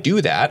 And if I do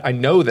that, I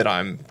know that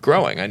I'm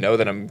growing. I know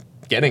that I'm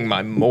getting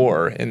my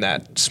more in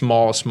that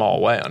small,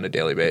 small way on a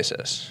daily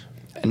basis.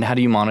 And how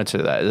do you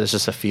monitor that? Is it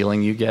just a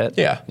feeling you get?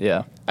 Yeah.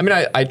 Yeah. I mean,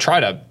 I try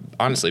to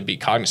honestly be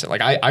cognizant.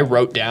 Like I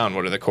wrote down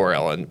what are the core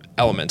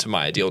elements of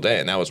my ideal day,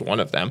 and that was one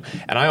of them.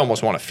 And I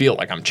almost want to feel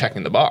like I'm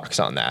checking the box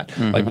on that.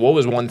 Mm-hmm. Like what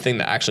was one thing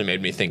that actually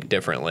made me think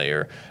differently,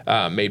 or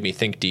made me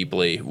think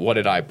deeply? What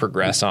did I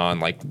progress on?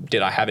 Like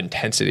did I have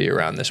intensity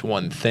around this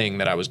one thing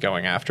that I was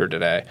going after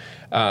today?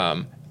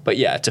 But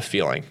yeah, it's a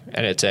feeling,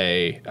 and it's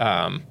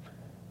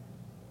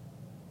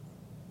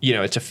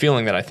it's a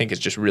feeling that I think is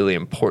just really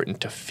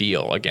important to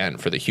feel, again,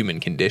 for the human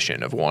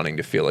condition of wanting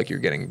to feel like you're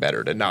getting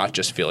better, to not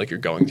just feel like you're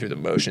going through the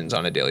motions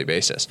on a daily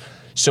basis.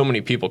 So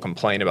many people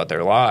complain about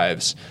their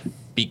lives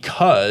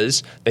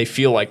because they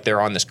feel like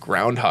they're on this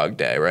Groundhog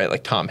Day, right?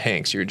 Like Tom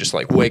Hanks, you're just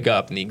like wake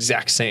up in the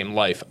exact same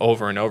life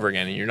over and over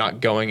again, and you're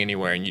not going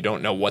anywhere, and you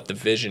don't know what the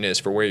vision is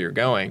for where you're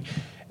going.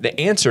 The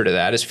answer to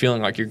that is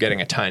feeling like you're getting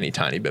a tiny,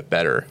 tiny bit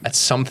better at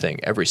something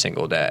every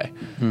single day.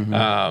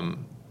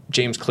 Mm-hmm.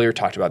 James Clear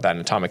talked about that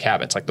in Atomic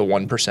Habits, like the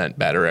 1%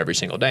 better every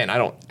single day. And I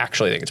don't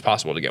actually think it's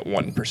possible to get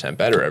 1%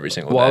 better every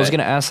single day. Well, I was going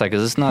to ask that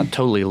because it's not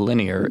totally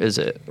linear, is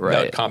it? Right.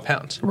 No, it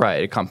compounds.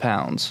 Right, it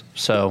compounds.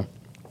 So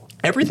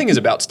everything is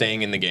about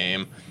staying in the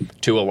game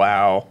to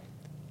allow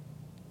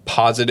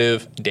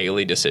positive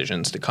daily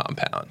decisions to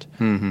compound.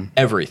 Mm-hmm.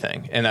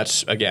 Everything. And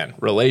that's, again,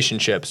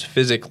 relationships,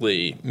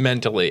 physically,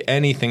 mentally,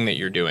 anything that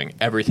you're doing,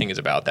 everything is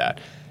about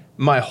that.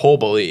 My whole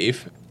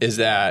belief is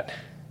that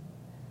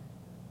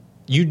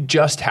you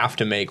just have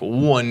to make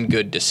one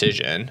good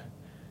decision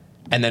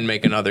and then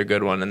make another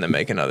good one and then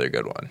make another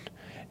good one.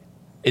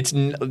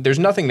 There's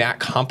nothing that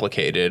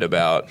complicated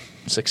about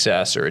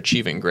success or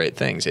achieving great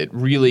things. It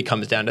really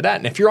comes down to that.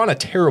 And if you're on a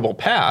terrible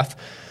path,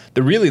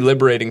 the really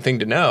liberating thing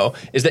to know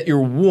is that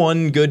you're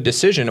one good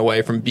decision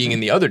away from being in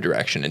the other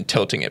direction and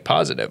tilting it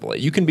positively.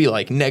 You can be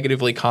like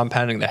negatively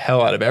compounding the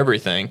hell out of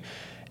everything.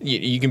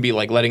 You can be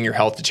like letting your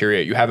health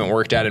deteriorate. You haven't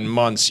worked out in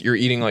months. You're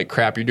eating like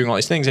crap. You're doing all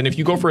these things. And if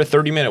you go for a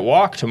 30-minute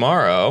walk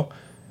tomorrow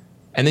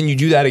and then you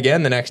do that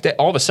again the next day,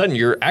 all of a sudden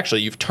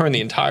you've turned the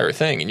entire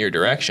thing in your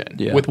direction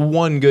with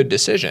one good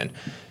decision.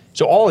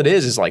 So all it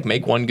is like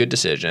make one good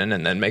decision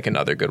and then make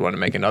another good one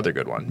and make another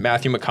good one.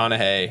 Matthew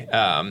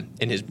McConaughey,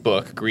 in his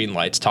book Green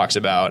Lights, talks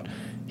about,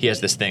 he has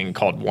this thing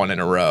called one in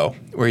a row,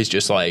 where he's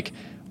just like,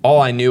 all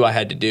I knew I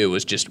had to do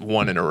was just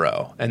one in a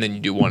row, and then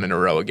you do one in a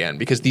row again,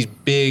 because these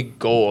big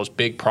goals,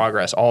 big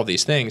progress, all of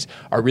these things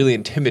are really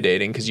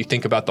intimidating because you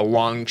think about the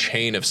long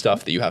chain of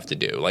stuff that you have to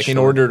do. Like in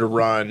order to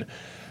run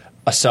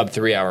a sub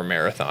 3-hour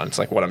marathon, it's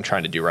like what I'm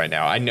trying to do right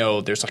now. I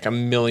know there's like a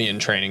million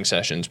training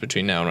sessions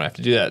between now and when I have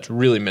to do that. It's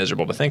really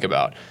miserable to think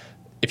about.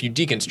 If you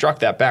deconstruct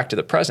that back to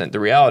the present, the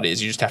reality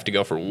is you just have to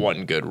go for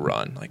one good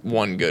run, like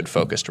one good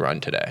focused run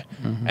today.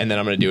 Mm-hmm. And then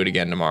I'm going to do it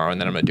again tomorrow,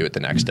 and then I'm going to do it the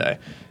next day.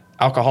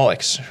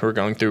 Alcoholics who are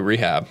going through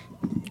rehab,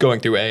 going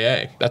through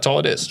AA, that's all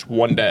it is. It's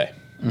one day.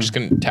 I'm just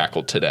going to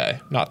tackle today,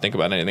 not think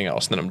about anything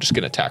else. Then I'm just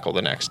going to tackle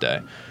the next day.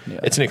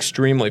 Yeah. It's an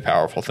extremely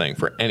powerful thing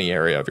for any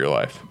area of your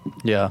life.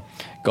 Yeah.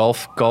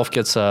 Golf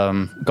is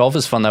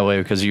fun that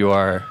way because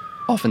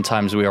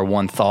oftentimes we are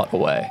one thought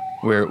away.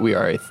 We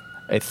are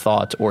a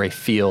thought or a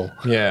feel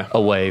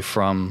away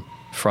from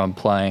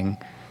playing,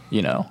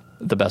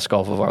 the best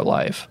golf of our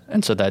life.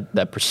 And so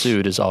that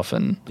pursuit is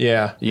often,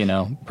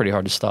 pretty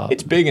hard to stop.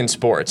 It's big in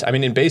sports. I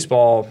mean, in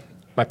baseball,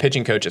 my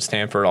pitching coach at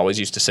Stanford always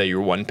used to say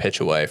you're one pitch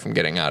away from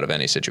getting out of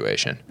any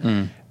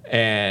situation.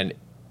 And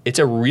it's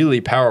a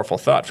really powerful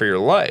thought for your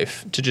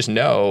life to just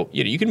know,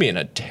 you can be in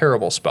a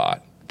terrible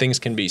spot. Things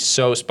can be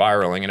so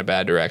spiraling in a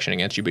bad direction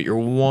against you, but you're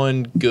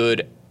one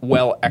good,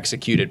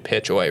 well-executed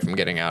pitch away from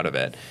getting out of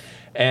it.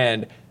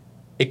 And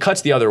it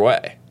cuts the other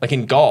way. Like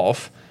in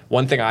golf,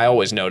 one thing I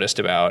always noticed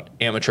about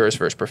amateurs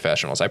versus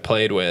professionals, I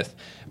played with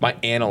my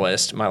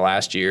analyst my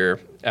last year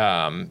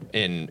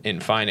in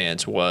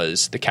finance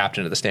was the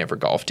captain of the Stanford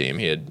golf team.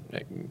 He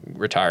had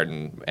retired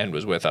and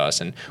was with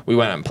us. And we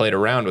went out and played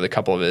around with a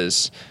couple of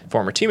his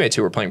former teammates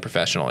who were playing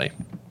professionally.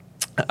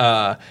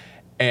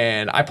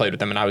 And I played with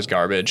them, and I was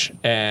garbage.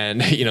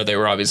 And, they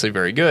were obviously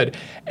very good.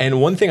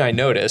 And one thing I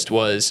noticed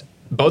was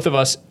both of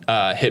us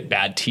hit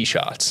bad tee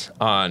shots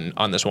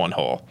on this one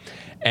hole.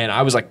 And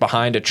I was like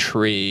behind a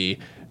tree,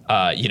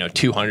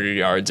 200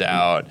 yards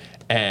out,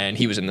 and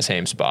he was in the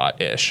same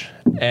spot-ish.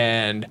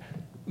 And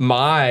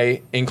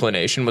my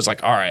inclination was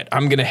like, all right,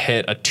 I'm going to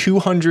hit a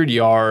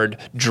 200-yard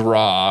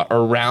draw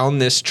around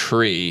this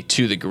tree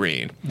to the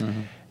green.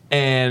 Mm-hmm.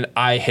 And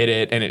I hit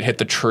it, and it hit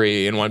the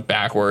tree and went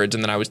backwards,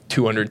 and then I was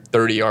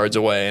 230 yards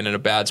away and in a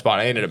bad spot.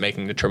 I ended up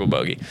making the triple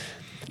bogey.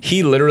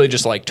 He literally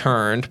just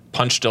turned,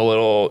 punched a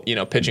little,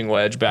 pitching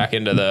wedge back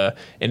into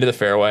the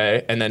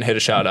fairway, and then hit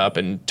a shot up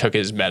and took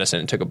his medicine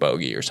and took a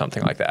bogey or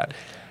something like that.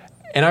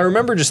 And I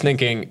remember just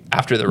thinking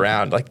after the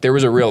round, there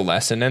was a real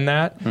lesson in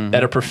that,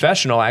 that a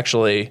professional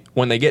actually,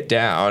 when they get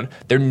down,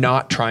 they're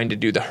not trying to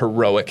do the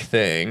heroic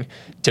thing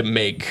to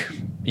make,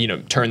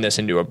 turn this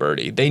into a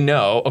birdie. They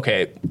know,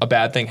 okay, a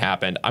bad thing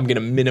happened. I'm going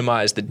to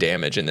minimize the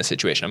damage in this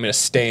situation. I'm going to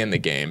stay in the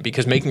game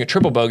because making a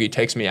triple bogey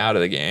takes me out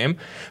of the game.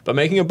 But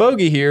making a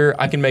bogey here,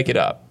 I can make it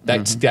up.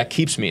 That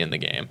keeps me in the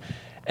game.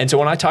 And so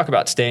when I talk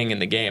about staying in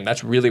the game,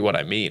 that's really what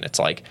I mean. It's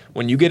like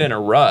when you get in a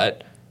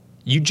rut,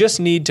 you just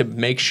need to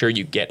make sure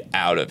you get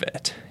out of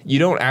it. You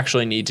don't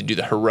actually need to do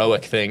the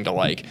heroic thing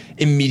to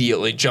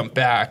immediately jump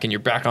back and you're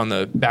back on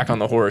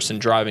the horse and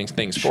driving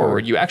things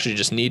forward. You actually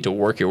just need to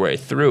work your way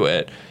through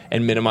it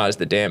and minimize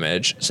the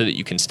damage so that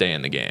you can stay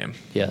in the game.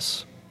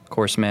 Yes.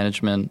 Course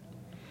management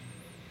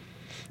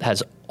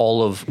has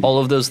all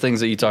of those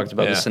things that you talked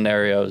about, the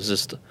scenarios,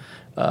 just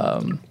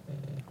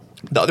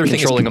the other thing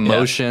is controlling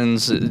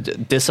emotions,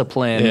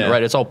 discipline,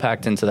 right? It's all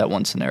packed into that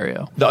one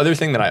scenario. The other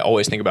thing that I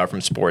always think about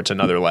from sports,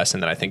 another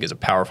lesson that I think is a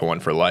powerful one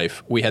for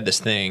life, we had this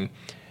thing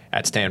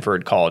at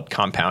Stanford called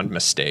compound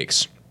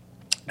mistakes.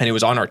 And it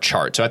was on our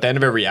chart. So at the end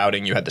of every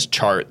outing, you had this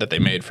chart that they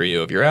made for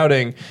you of your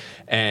outing,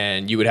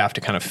 and you would have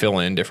to kind of fill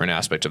in different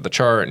aspects of the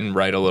chart and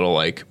write a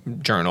little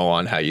journal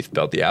on how you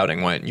felt the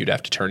outing went, and you'd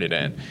have to turn it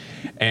in.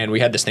 And we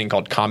had this thing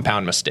called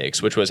compound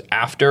mistakes, which was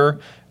after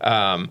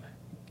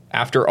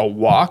a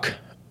walk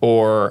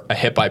or a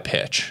hit by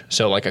pitch.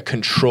 So a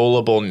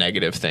controllable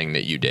negative thing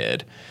that you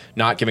did,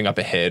 not giving up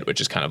a hit, which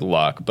is kind of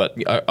luck, but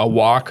a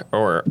walk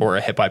or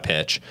a hit by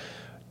pitch.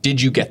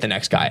 Did you get the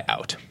next guy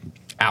out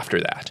after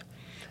that?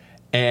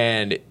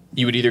 And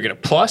you would either get a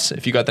plus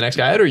if you got the next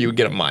guy out, or you would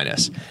get a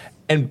minus.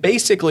 And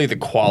basically the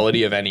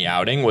quality of any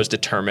outing was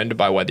determined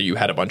by whether you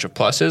had a bunch of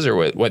pluses or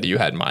whether you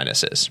had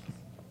minuses.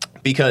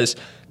 Because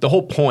the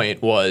whole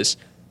point was,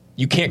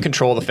 You can't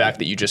control the fact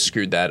that you just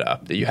screwed that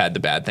up, that you had the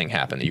bad thing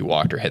happen, that you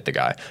walked or hit the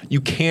guy. You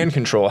can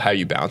control how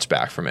you bounce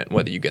back from it,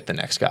 whether you get the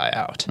next guy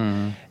out,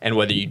 and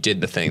whether you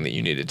did the thing that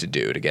you needed to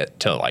do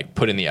to like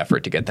put in the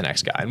effort to get the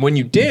next guy. And when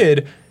you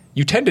did,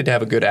 you tended to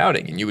have a good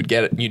outing, and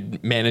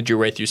you'd manage your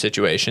way through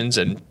situations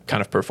and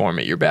kind of perform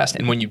at your best.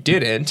 And when you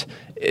didn't,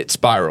 it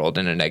spiraled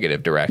in a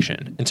negative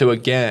direction. And so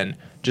again,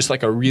 just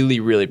like a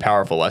really, really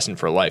powerful lesson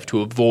for life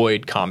to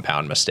avoid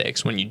compound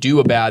mistakes. When you do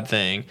a bad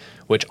thing,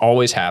 which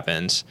always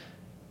happens,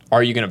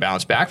 are you going to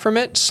bounce back from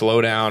it,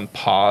 slow down,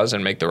 pause,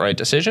 and make the right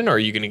decision? Or are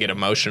you going to get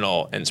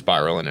emotional and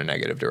spiral in a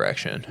negative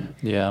direction?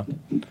 Yeah.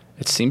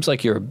 It seems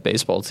like your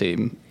baseball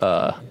team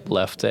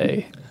left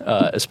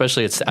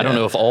especially I don't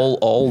know if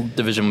all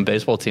Division I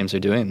baseball teams are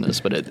doing this,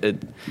 but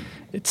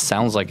it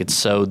sounds like it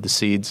sowed the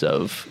seeds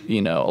of, a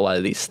lot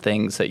of these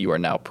things that you are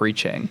now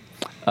preaching.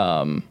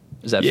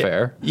 Is that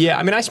fair? Yeah.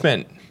 I mean, I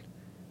spent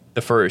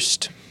the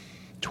first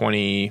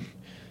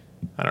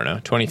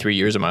 23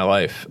 years of my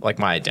life, like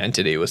my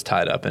identity was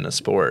tied up in a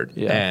sport,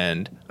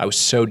 and I was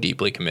so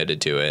deeply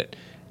committed to it,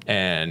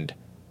 and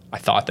I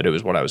thought that it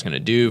was what I was going to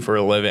do for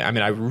a living. I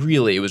mean,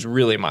 it was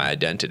really my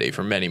identity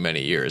for many,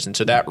 many years, and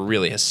so that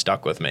really has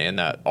stuck with me, and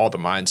that all the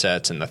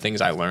mindsets and the things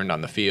I learned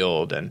on the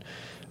field, and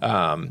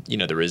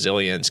the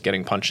resilience,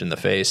 getting punched in the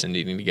face and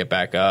needing to get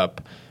back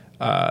up.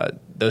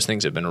 Those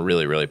things have been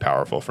really, really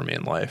powerful for me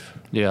in life.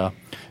 Yeah.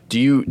 Do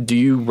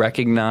you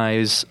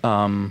recognize?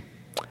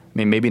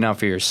 Maybe not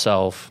for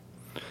yourself,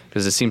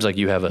 because it seems like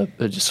you have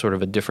just sort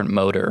of a different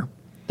motor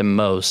than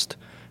most,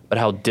 but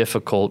how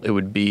difficult it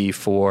would be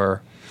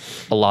for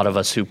a lot of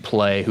us who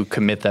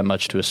commit that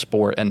much to a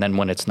sport, and then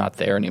when it's not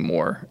there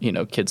anymore,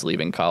 kids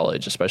leaving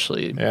college,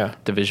 especially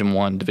Division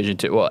I, Division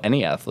II, well,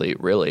 any athlete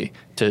really,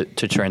 to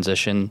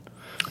transition.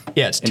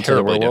 Yeah, it's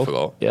terribly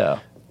difficult. Yeah.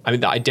 I mean,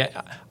 the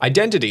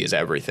identity is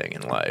everything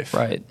in life.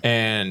 Right.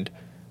 And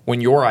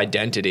when your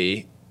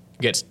identity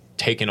gets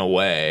taken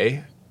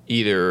away,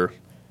 either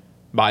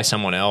by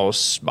someone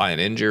else, by an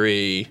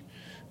injury,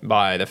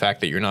 by the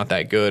fact that you're not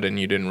that good and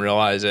you didn't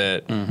realize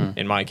it,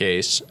 in my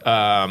case,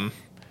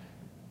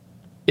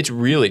 it's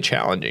really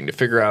challenging to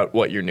figure out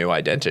what your new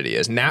identity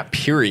is. And that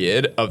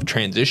period of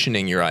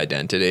transitioning your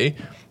identity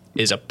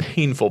is a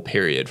painful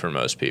period for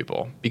most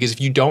people, because if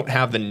you don't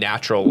have the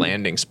natural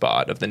landing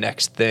spot of the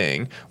next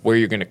thing where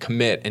you're going to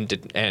commit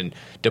and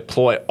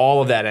deploy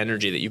all of that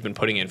energy that you've been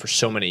putting in for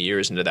so many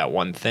years into that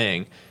one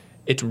thing,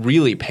 it's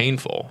really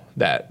painful,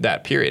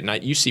 that period.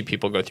 And you see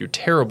people go through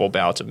terrible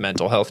bouts of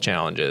mental health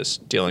challenges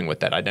dealing with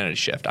that identity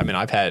shift. I mean,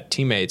 I've had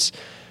teammates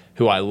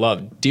who I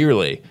love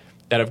dearly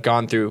that have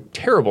gone through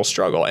terrible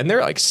struggle, and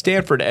they're like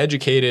Stanford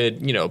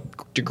educated,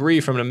 degree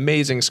from an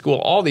amazing school,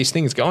 all these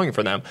things going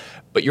for them,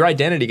 but your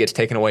identity gets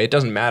taken away. It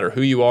doesn't matter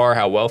who you are,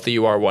 how wealthy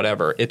you are,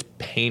 whatever. It's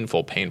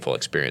painful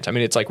experience. I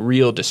mean, it's like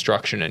real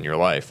destruction in your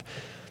life.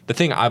 The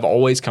thing I've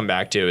always come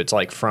back to, it's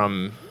like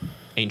from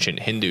ancient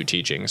Hindu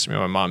teachings.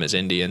 My mom is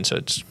Indian, so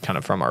it's kind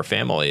of from our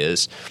family,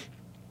 is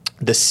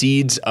the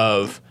seeds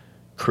of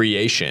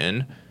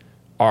creation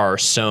are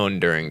sown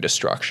during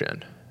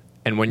destruction.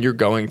 And when you're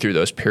going through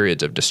those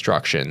periods of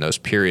destruction, those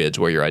periods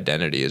where your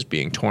identity is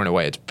being torn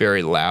away, it's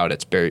very loud,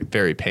 it's very,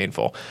 very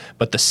painful.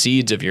 But the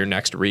seeds of your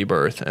next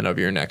rebirth and of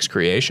your next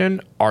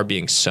creation are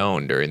being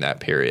sown during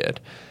that period.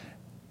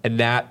 And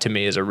that, to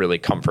me, is a really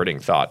comforting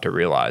thought to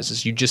realize,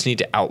 is you just need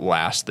to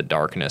outlast the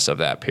darkness of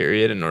that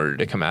period in order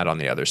to come out on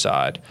the other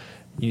side.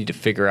 You need to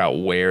figure out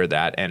where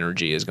that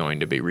energy is going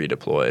to be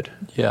redeployed.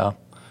 Yeah.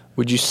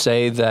 Would you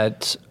say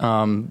that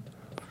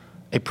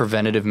a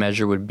preventative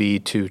measure would be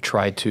to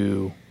try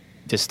to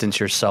distance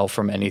yourself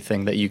from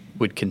anything that you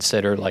would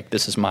consider like,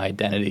 this is my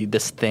identity,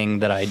 this thing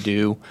that I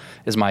do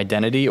is my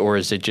identity, or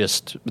is it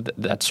just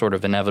that's sort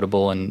of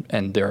inevitable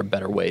and there are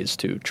better ways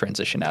to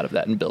transition out of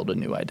that and build a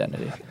new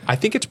identity? I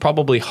think it's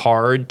probably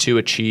hard to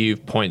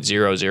achieve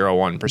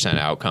 0.001%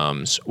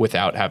 outcomes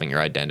without having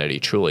your identity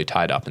truly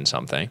tied up in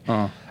something.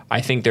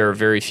 I think there are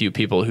very few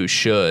people who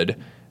should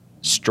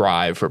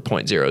strive for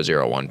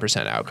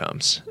 0.001%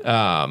 outcomes.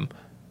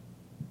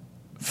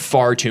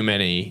 Far too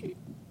many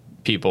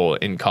people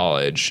in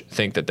college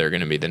think that they're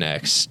going to be the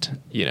next,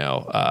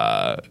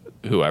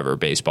 whoever,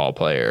 baseball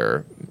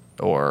player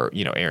or,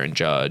 Aaron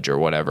Judge or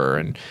whatever,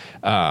 and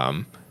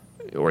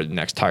or the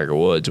next Tiger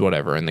Woods,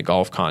 whatever, in the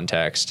golf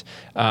context.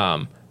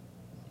 There's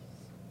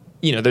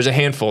a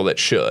handful that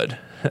should,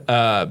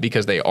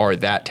 because they are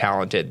that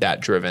talented,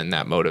 that driven,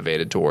 that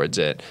motivated towards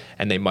it,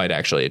 and they might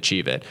actually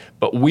achieve it.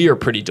 But we are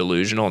pretty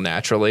delusional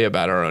naturally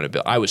about our own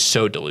ability. I was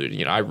so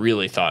deluded. I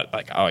really thought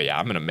like, oh yeah,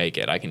 I'm going to make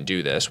it. I can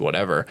do this,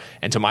 whatever.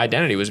 And so my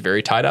identity was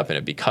very tied up in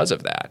it because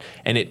of that.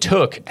 And it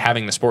took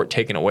having the sport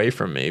taken away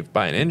from me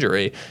by an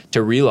injury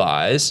to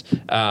realize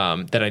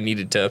that I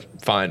needed to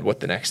find what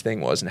the next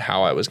thing was and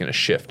how I was going to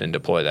shift and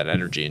deploy that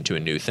energy into a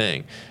new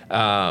thing.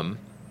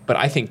 But But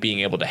I think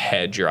being able to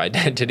hedge your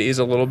identities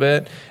a little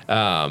bit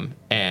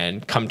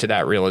and come to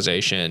that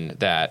realization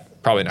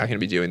that probably not going to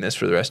be doing this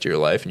for the rest of your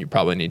life and you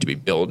probably need to be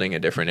building a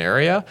different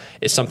area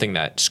is something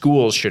that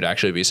schools should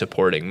actually be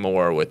supporting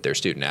more with their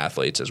student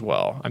athletes as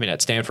well. I mean,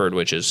 at Stanford,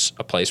 which is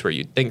a place where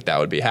you'd think that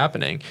would be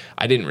happening,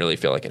 I didn't really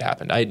feel like it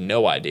happened. I had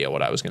no idea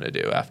what I was going to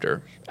do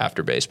after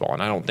baseball,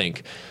 and I don't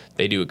think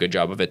they do a good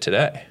job of it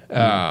today.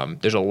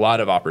 There's a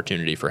lot of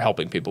opportunity for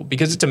helping people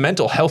because it's a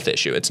mental health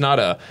issue. It's not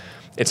a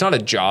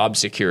job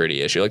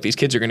security issue. Like, these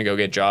kids are going to go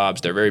get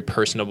jobs. They're very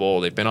personable.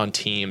 They've been on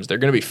teams. They're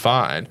going to be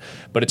fine.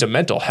 But it's a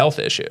mental health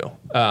issue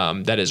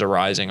that is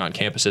arising on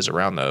campuses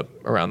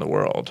around the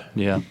world.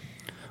 Yeah.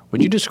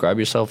 Would you describe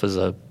yourself as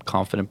a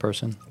confident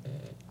person?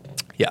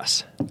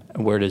 Yes.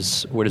 Where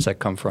does that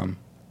come from?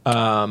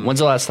 When's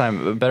the last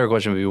time? A better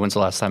question would be, when's the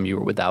last time you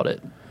were without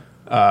it?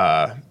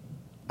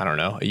 I don't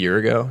know, a year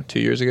ago, 2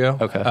 years ago.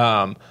 Okay.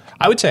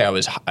 I would say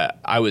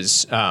I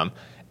was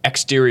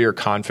exterior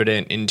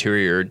confident,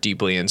 interior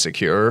deeply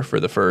insecure for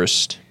the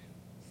first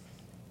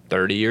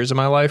 30 years of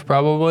my life,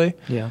 probably.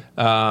 Yeah.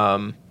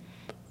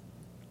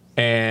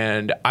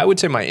 And I would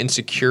say my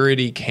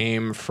insecurity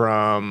came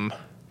from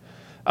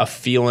a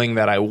feeling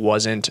that I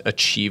wasn't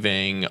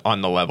achieving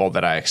on the level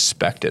that I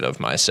expected of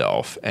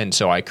myself. And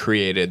so I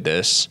created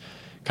this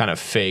kind of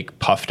fake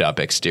puffed up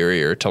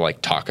exterior to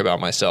like talk about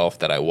myself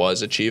that I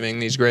was achieving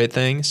these great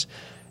things.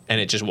 And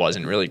it just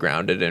wasn't really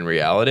grounded in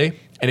reality.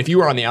 And if you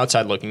were on the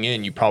outside looking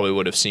in, you probably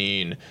would have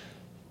seen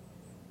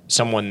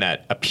someone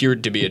that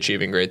appeared to be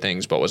achieving great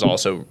things, but was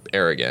also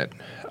arrogant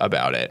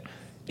about it.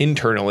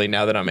 Internally,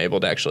 now that I'm able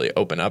to actually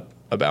open up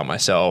about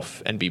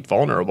myself and be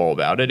vulnerable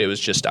about it, it was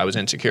just I was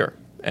insecure.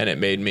 And it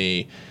made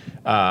me,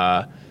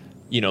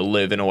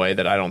 live in a way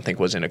that I don't think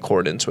was in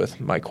accordance with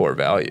my core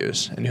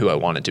values and who I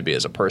wanted to be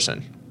as a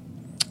person.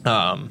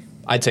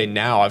 I'd say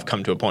now I've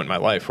come to a point in my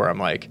life where I'm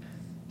like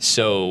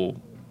so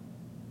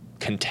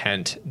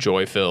content,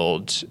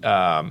 joy-filled,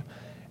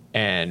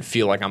 and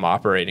feel like I'm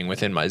operating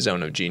within my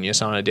zone of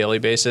genius on a daily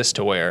basis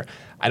to where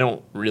I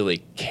don't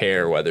really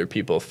care whether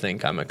people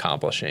think I'm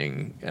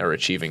accomplishing or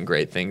achieving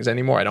great things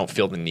anymore. I don't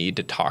feel the need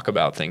to talk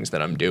about things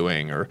that I'm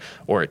doing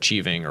or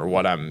achieving or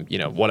what I'm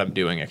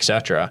doing, et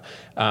cetera.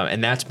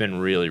 And that's been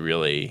really,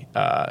 really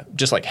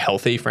just like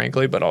healthy,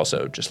 frankly, but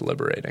also just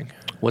liberating.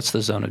 What's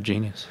the zone of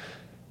genius?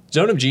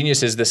 Zone of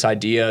genius is this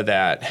idea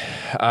that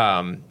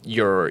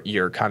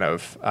you're kind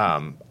of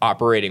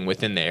operating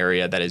within the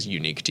area that is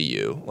unique to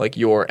you, like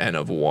your N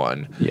of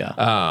one,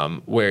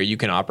 where you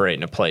can operate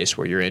in a place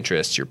where your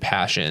interests, your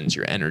passions,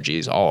 your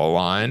energies all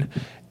align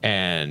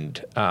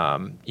and,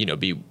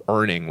 be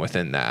earning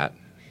within that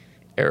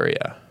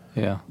area.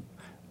 Yeah.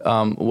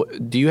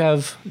 Do you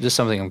have, just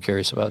something I'm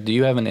curious about, do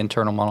you have an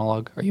internal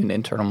monologue? Are you an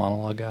internal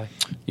monologue guy?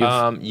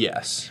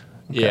 Yes.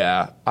 Okay.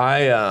 Yeah.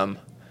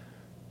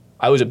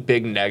 I was a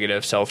big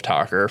negative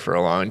self-talker for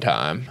a long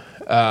time.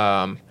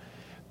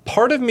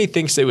 Part of me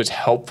thinks it was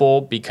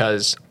helpful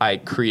because I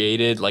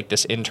created like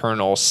this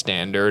internal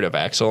standard of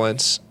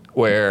excellence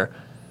where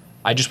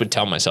I just would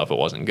tell myself it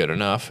wasn't good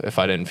enough if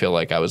I didn't feel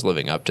like I was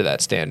living up to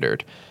that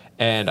standard.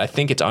 And I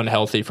think it's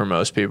unhealthy for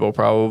most people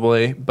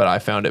probably, but I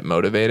found it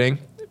motivating.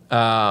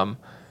 I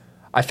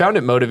found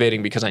it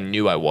motivating because I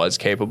knew I was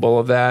capable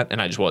of that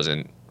and I just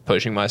wasn't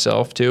pushing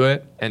myself to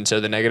it. And so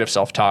the negative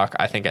self-talk,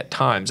 I think at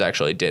times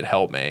actually did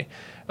help me.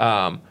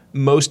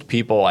 Most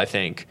people, I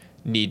think,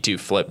 need to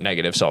flip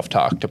negative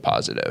self-talk to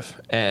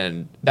positive.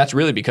 And that's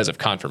really because of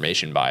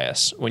confirmation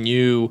bias. When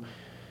you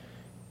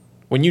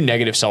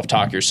negative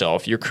self-talk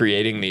yourself, you're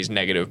creating these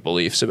negative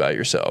beliefs about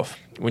yourself.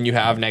 When you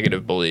have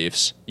negative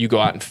beliefs, you go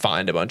out and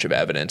find a bunch of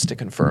evidence to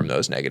confirm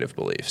those negative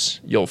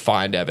beliefs. You'll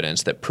find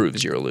evidence that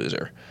proves you're a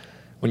loser.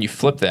 When you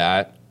flip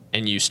that,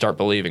 and you start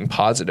believing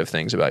positive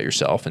things about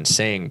yourself and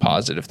saying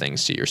positive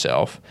things to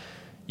yourself,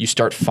 you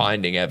start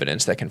finding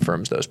evidence that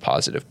confirms those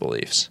positive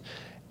beliefs.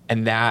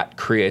 And that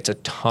creates a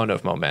ton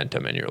of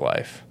momentum in your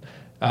life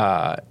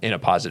in a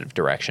positive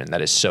direction that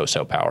is so,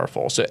 so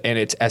powerful. And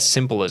it's as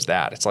simple as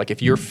that. It's like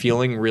if you're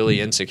feeling really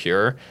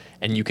insecure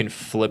and you can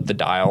flip the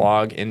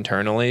dialogue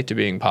internally to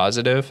being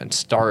positive and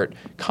start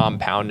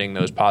compounding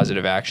those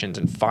positive actions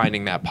and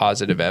finding that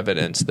positive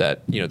evidence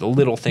that, the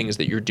little things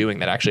that you're doing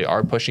that actually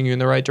are pushing you in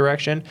the right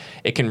direction,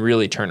 it can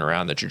really turn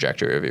around the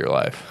trajectory of your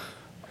life.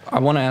 I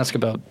want to ask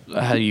about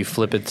how you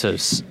flip it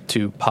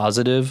to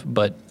positive,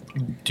 but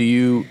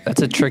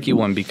that's a tricky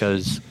one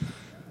because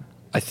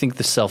I think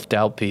the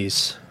self-doubt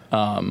piece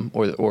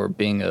or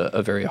being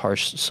a very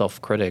harsh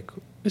self-critic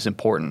is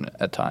important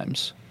at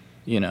times,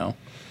 I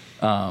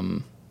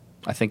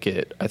think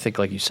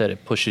like you said,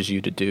 it pushes you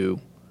to do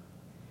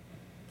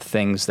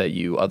things that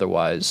you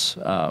otherwise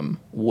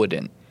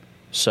wouldn't.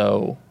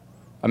 So,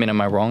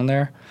 am I wrong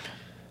there?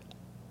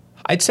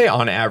 I'd say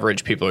on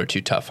average, people are too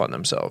tough on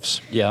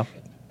themselves. Yeah.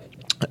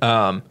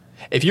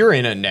 If you're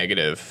in a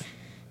negative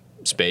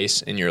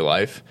space in your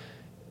life,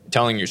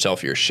 telling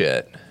yourself you're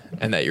shit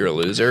and that you're a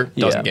loser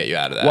doesn't get you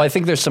out of that. Well, I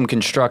think there's some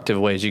constructive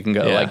ways you can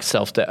go, like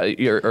self-doubt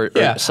or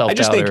self-doubt. I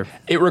just think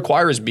it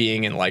requires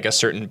being in like a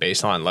certain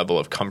baseline level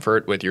of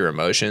comfort with your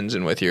emotions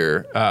and with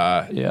your,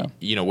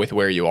 with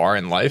where you are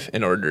in life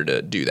in order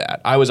to do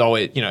that. I was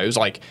always, it was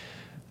like,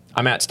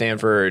 I'm at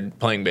Stanford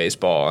playing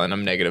baseball and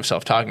I'm negative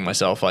self-talking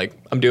myself like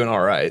I'm doing all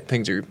right.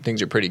 Things are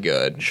pretty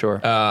good.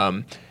 Sure.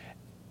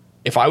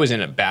 If I was in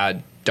a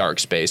bad dark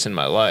space in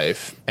my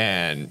life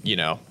and,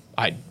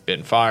 I'd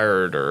been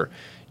fired or,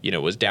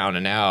 was down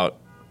and out,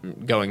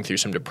 going through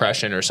some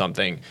depression or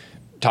something,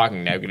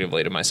 talking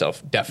negatively to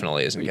myself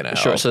definitely isn't going to help.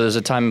 Sure. So there's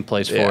a time and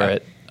place for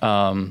it.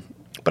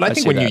 But I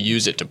think when you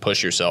use it to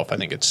push yourself, I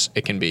think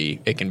it can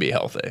be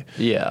healthy.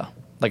 Yeah.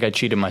 Like I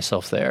cheated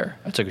myself there.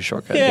 I took a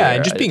shortcut. Yeah, there.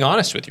 and just being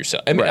honest with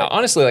yourself. I mean,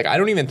 honestly, like I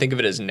don't even think of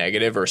it as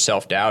negative or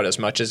self-doubt as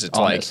much as it's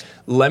honest. Like,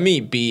 let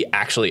me be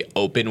actually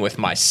open with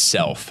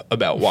myself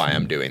about why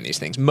I'm doing these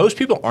things. Most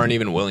people aren't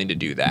even willing to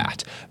do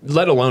that,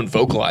 let alone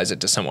vocalize it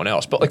to someone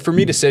else. But like for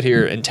me to sit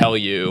here and tell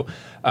you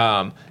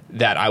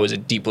that I was a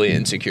deeply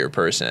insecure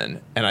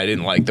person and I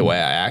didn't like the way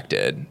I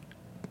acted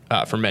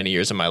for many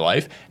years of my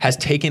life has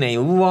taken a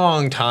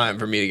long time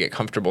for me to get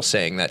comfortable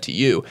saying that to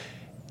you.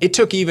 It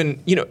took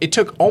it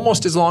took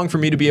almost as long for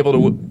me to be able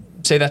to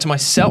say that to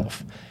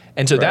myself.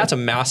 And so that's a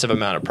massive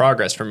amount of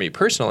progress for me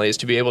personally, is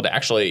to be able to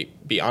actually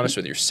be honest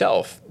with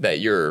yourself that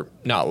you're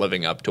not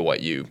living up to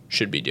what you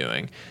should be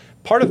doing.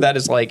 Part of that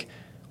is like,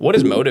 what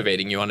is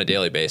motivating you on a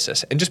daily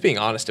basis? And just being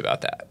honest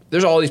about that.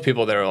 There's all these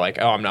people that are like,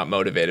 oh, I'm not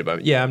motivated by,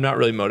 I'm not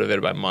really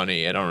motivated by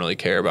money. I don't really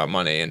care about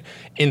money. And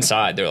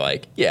inside they're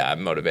like, yeah,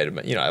 I'm motivated,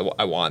 but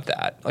I want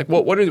that. Like,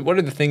 what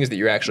are the things that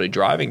you're actually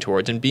driving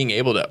towards, and being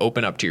able to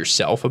open up to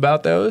yourself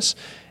about those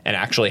and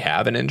actually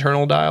have an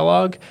internal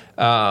dialogue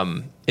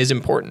is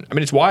important. I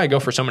mean, it's why I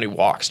go for so many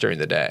walks during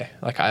the day.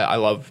 Like I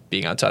love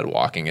being outside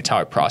walking. It's how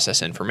I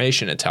process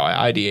information. It's how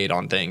I ideate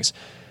on things.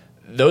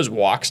 Those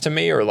walks to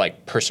me are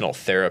like personal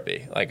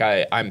therapy. Like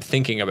I'm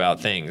thinking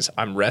about things.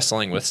 I'm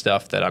wrestling with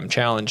stuff that I'm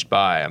challenged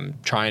by. I'm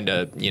trying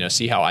to,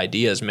 see how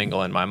ideas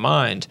mingle in my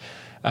mind.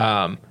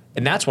 And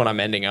that's when I'm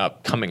ending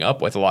up coming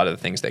up with a lot of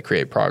the things that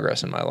create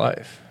progress in my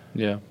life.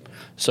 Yeah.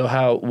 So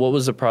what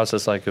was the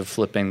process like of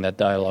flipping that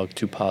dialogue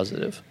to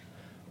positive?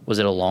 Was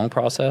it a long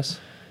process?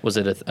 Was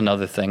it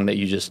another thing that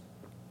you just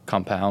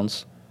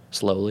compounds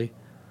slowly?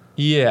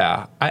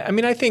 Yeah. I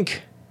mean, I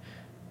think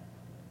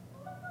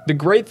the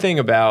great thing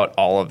about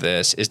all of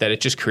this is that it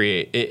just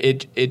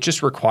it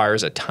just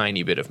requires a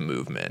tiny bit of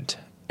movement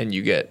and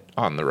you get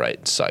on the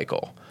right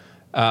cycle.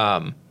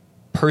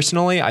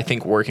 Personally, I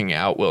think working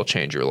out will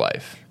change your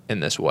life in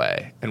this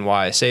way. And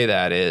why I say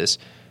that is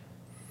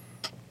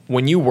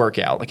when you work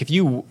out, like if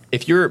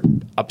you're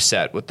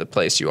upset with the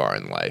place you are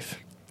in life,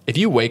 if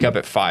you wake up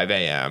at 5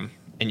 a.m.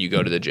 and you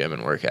go to the gym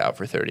and work out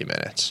for 30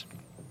 minutes,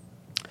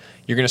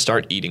 you're going to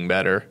start eating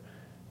better,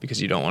 because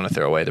you don't want to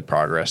throw away the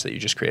progress that you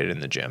just created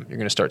in the gym. You're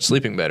going to start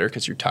sleeping better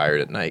because you're tired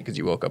at night because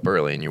you woke up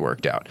early and you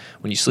worked out.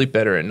 When you sleep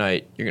better at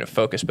night, you're going to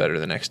focus better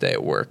the next day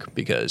at work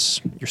because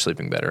you're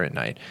sleeping better at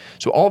night.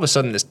 So all of a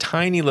sudden, this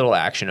tiny little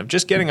action of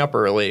just getting up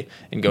early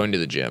and going to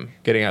the gym,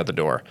 getting out the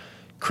door,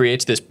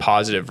 creates this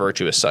positive,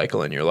 virtuous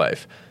cycle in your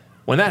life.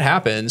 When that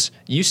happens,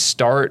 you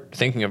start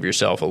thinking of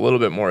yourself a little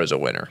bit more as a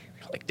winner.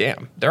 Like,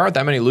 damn, there aren't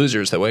that many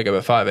losers that wake up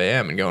at 5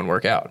 a.m. and go and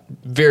work out.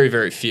 Very,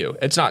 very few.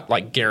 It's not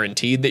like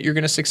guaranteed that you're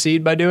going to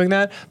succeed by doing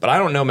that, but I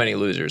don't know many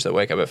losers that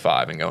wake up at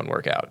 5 and go and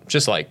work out.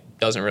 Just like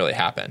doesn't really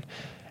happen.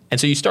 And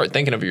so you start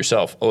thinking of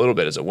yourself a little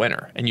bit as a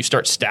winner, and you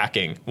start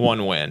stacking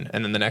one win,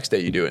 and then the next day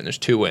you do it and there's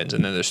 2 wins,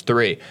 and then there's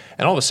 3.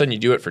 And all of a sudden you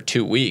do it for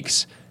 2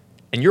 weeks,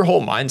 and your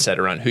whole mindset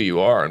around who you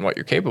are and what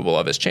you're capable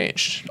of has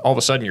changed. All of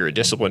a sudden, you're a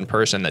disciplined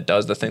person that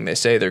does the thing they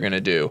say they're going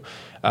to do.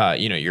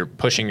 You're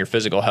pushing your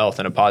physical health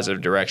in a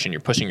positive direction.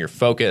 You're pushing your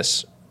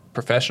focus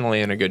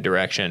professionally in a good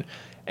direction.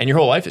 And your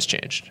whole life has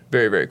changed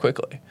very, very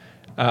quickly.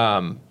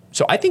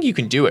 So I think you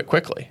can do it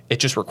quickly. It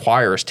just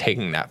requires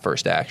taking that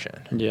first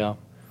action. Yeah.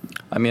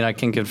 I mean, I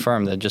can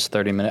confirm that just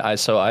 30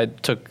 minutes. I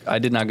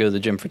did not go to the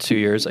gym for 2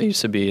 years. I used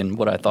to be in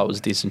what I thought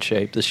was decent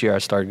shape. This year I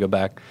started to go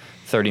back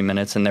 30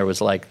 minutes, and there was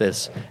like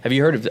this. Have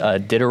you heard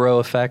of Diderot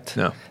effect?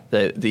 No.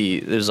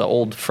 There's an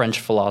old French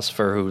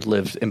philosopher who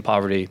lived in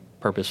poverty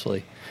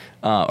purposefully,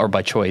 or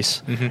by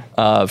choice,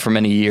 for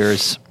many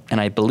years. And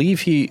I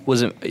believe he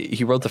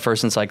wrote the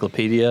first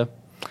encyclopedia,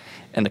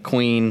 and the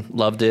Queen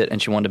loved it,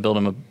 and she wanted to build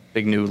him a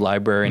big new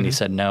library, and he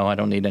said, no, I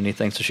don't need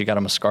anything. So she got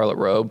him a scarlet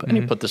robe, and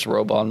he put this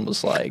robe on and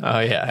was like, oh,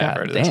 yeah, I've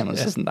heard of damn,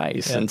 this is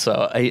nice. Yeah. And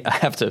so I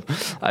have to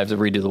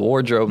redo the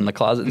wardrobe and the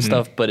closet and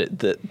stuff. But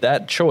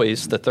that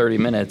choice, the 30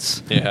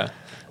 minutes,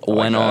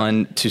 went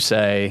on to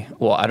say,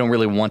 well, I don't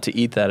really want to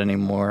eat that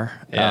anymore.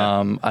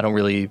 Yeah. I don't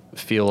really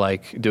feel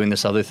like doing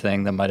this other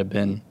thing that might have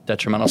been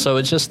detrimental. So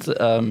it's just,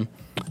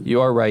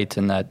 you are right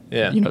in that,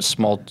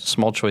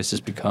 small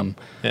choices become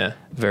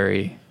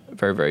very,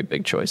 very, very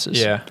big choices.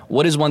 Yeah.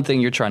 What is one thing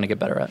you're trying to get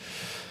better at?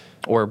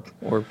 Or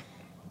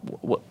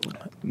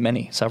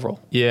many, several.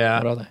 Yeah.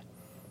 What are they?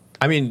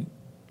 I mean,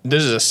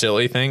 this is a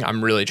silly thing.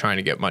 I'm really trying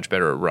to get much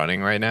better at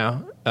running right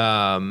now.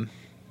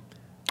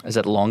 Is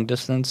that long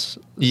distance?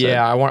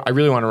 I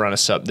really want to run a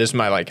sub. This is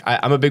my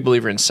I'm a big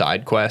believer in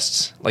side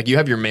quests. Like you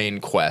have your main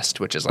quest,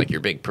 which is like your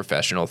big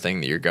professional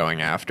thing that you're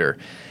going after,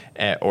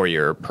 or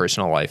your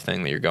personal life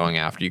thing that you're going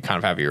after. You kind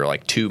of have your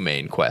like two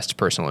main quests,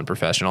 personal and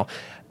professional.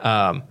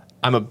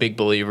 I'm a big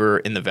believer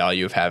in the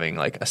value of having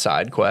like a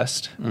side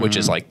quest, which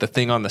is like the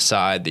thing on the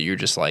side that you're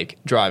just like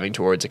driving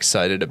towards,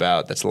 excited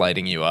about, that's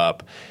lighting you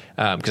up.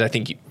 Because I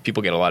think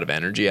people get a lot of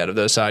energy out of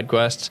those side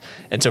quests.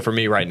 And so for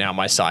me right now,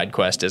 my side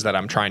quest is that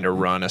I'm trying to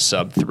run a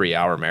sub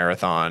 3-hour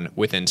marathon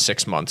within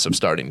 6 months of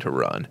starting to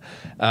run,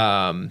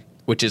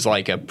 which is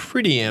like a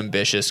pretty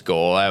ambitious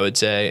goal, I would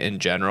say, in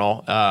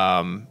general.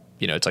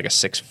 It's like a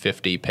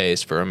 6:50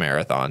 pace for a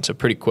marathon, so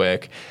pretty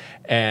quick.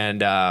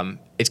 And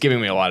it's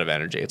giving me a lot of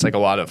energy. It's like a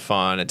lot of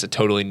fun. It's a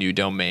totally new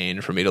domain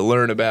for me to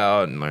learn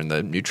about and learn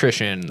the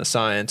nutrition and the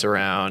science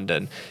around.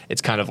 And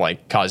it's kind of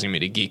like causing me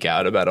to geek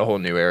out about a whole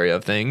new area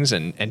of things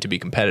and to be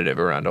competitive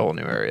around a whole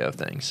new area of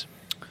things.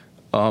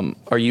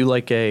 Are you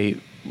like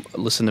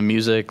listen to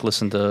music,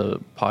 listen to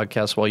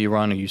podcasts while you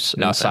run? Are you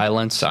in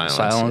silence?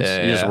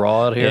 Yeah, you just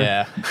raw out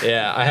here?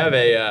 Yeah. I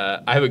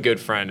have a good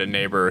friend, a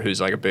neighbor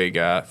who's like a big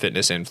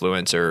fitness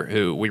influencer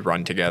who we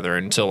run together.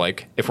 And so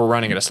like if we're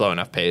running at a slow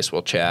enough pace,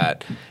 we'll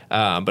chat.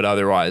 But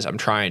otherwise, I'm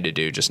trying to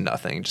do just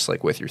nothing, just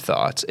like with your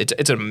thoughts.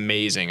 It's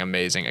amazing.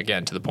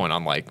 Again, to the point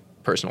on like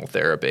personal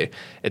therapy.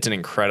 It's an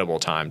incredible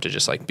time to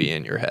just like be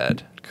in your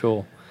head.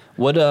 Cool.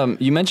 What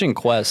you mentioned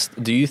quests.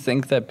 Do you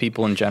think that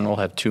people in general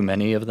have too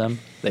many of them?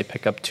 They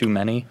pick up too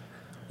many?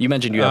 You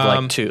mentioned you have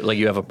like two, like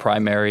you have a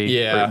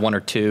primary, or one or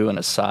two, and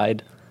a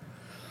side.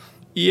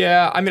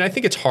 Yeah, I mean, I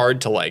think it's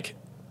hard to like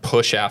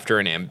push after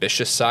an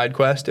ambitious side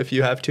quest if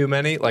you have too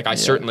many. Like I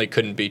certainly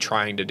couldn't be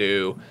trying to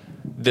do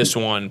this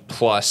one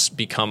plus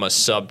become a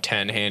sub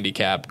 10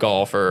 handicap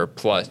golfer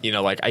plus, you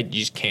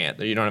just can't.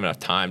 You don't have enough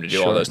time to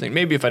do all those things.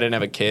 Maybe if I didn't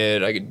have a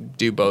kid, I could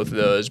do both of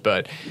those.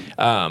 But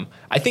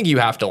I think you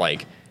have to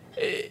like,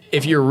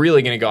 if you're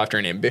really going to go after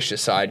an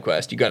ambitious side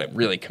quest, you got to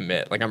really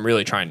commit. Like I'm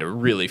really trying to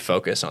really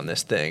focus on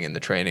this thing and the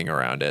training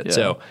around it. Yeah.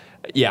 So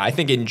I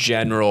think in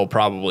general,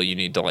 probably you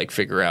need to like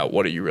figure out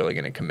what are you really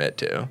going to commit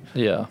to.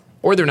 Yeah.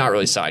 Or they're not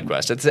really side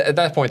quests. At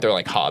that point, they're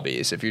like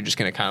hobbies. If you're just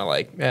going to kind of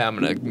like, I'm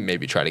going to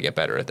maybe try to get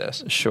better at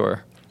this.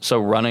 Sure. So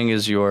running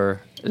is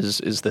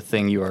is the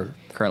thing you are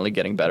currently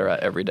getting better at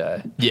every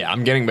day. Yeah,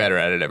 I'm getting better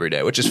at it every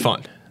day, which is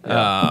fun.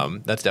 Yeah.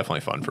 That's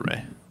definitely fun for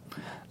me.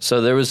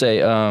 So there was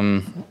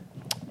a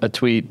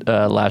tweet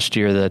last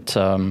year that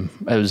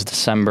it was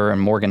December, and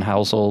Morgan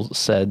Housel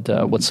said,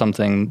 "What's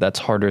something that's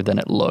harder than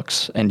it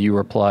looks?" And you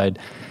replied,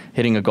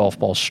 "Hitting a golf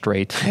ball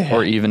straight,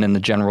 or even in the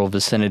general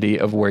vicinity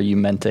of where you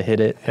meant to hit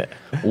it."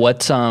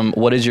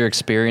 What is your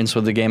experience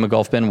with the game of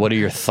golf been? What are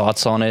your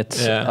thoughts on it?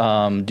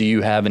 Yeah. Do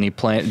you have any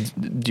plan?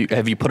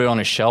 Have you put it on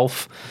a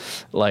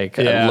shelf? Like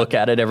look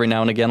at it every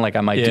now and again. Like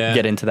I might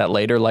get into that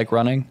later, like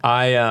running.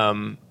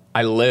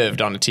 I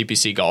lived on a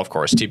TPC golf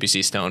course, TPC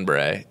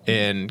Stonebrae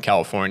in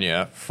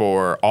California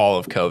for all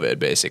of COVID,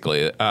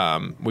 basically.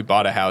 We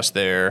bought a house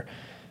there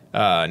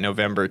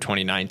November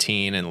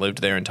 2019 and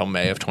lived there until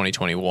May of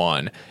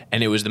 2021.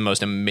 And it was the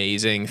most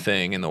amazing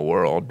thing in the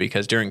world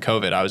because during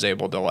COVID, I was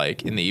able to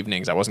like in the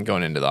evenings, I wasn't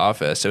going into the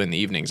office. So in the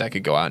evenings, I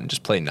could go out and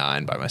just play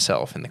 9 by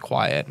myself in the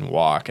quiet and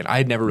walk. And I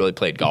had never really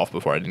played golf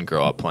before. I didn't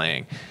grow up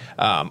playing.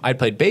 I'd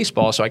played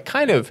baseball. So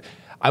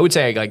I would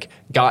say I like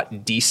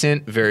got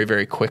decent very,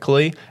 very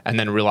quickly and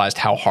then realized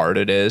how hard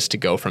it is to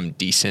go from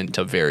decent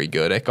to very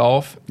good at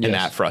golf. Yes. And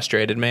that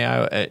frustrated me.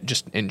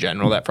 Just in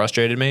general, that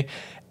frustrated me.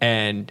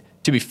 And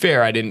to be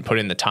fair, I didn't put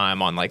in the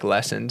time on like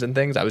lessons and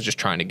things. I was just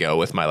trying to go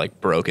with my like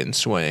broken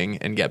swing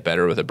and get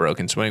better with a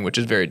broken swing, which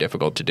is very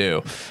difficult to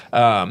do.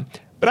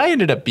 But I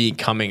ended up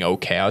becoming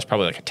okay. I was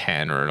probably like a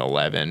 10 or an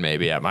 11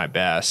 maybe at my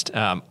best.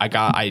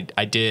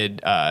 I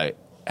did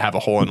have a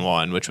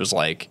hole-in-one, which was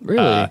like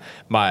really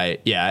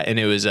and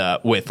it was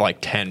with like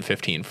 10,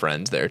 15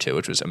 friends there too,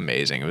 which was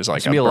amazing. It was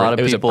like a lot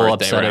of people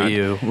upset at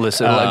you.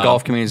 Listen,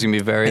 golf community's gonna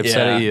be very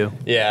upset at you.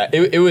 Yeah,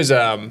 it was.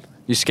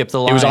 You skipped the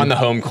line. It was on the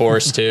home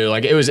course too.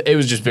 Like it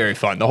was just very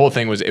fun. The whole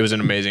thing was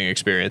an amazing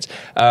experience.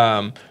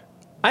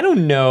 I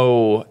don't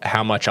know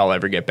how much I'll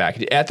ever get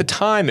back. At the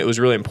time, it was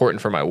really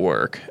important for my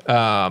work.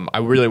 I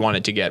really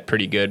wanted to get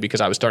pretty good because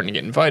I was starting to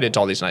get invited to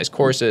all these nice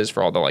courses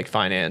for all the like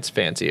finance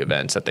fancy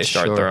events that they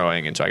start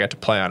throwing. And so I got to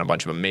play on a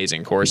bunch of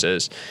amazing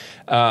courses.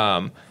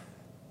 But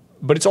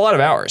it's a lot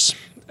of hours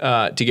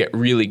to get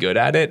really good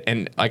at it.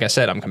 And like I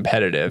said, I'm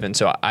competitive. And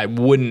so I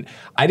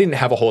didn't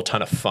have a whole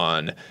ton of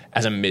fun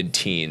as a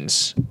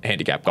mid-teens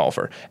handicap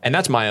golfer. And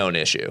that's my own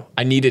issue.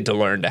 I needed to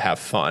learn to have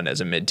fun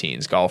as a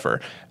mid-teens golfer,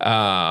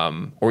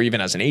 or even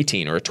as an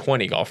 18 or a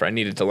 20 golfer. I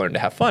needed to learn to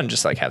have fun,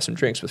 just like have some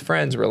drinks with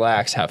friends,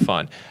 relax, have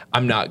fun.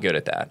 I'm not good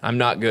at that. I'm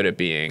not good at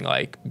being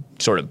like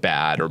sort of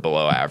bad or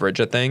below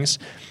average at things.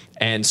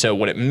 And so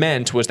what it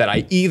meant was that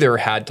I either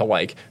had to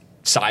like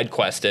side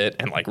quest it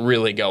and like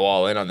really go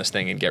all in on this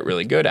thing and get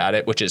really good at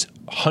it, which is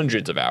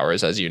hundreds of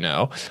hours, as you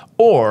know,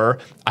 or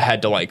I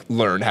had to like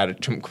learn how to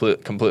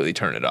completely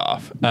turn it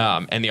off.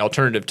 And the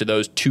alternative to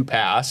those two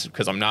paths,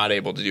 because I'm not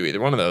able to do either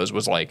one of those,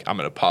 was like, I'm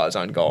going to pause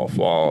on golf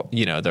while,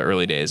 you know, the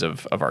early days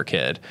of our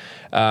kid.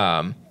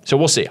 So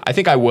we'll see. I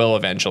think I will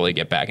eventually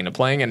get back into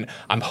playing, and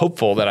I'm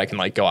hopeful that I can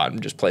like go out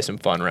and just play some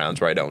fun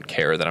rounds where I don't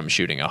care that I'm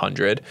shooting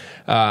 100.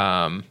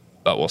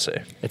 But we'll see.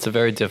 It's a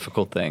very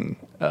difficult thing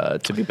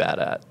to be bad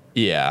at.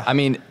 Yeah. I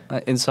mean,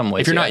 in some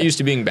ways. If you're not used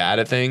to being bad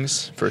at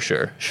things, for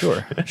sure.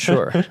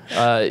 Sure.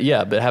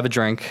 Yeah, but have a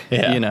drink,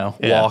 you know,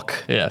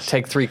 walk,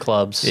 take 3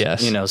 clubs,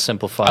 you know,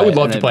 simplify. I would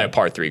love to play a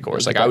par 3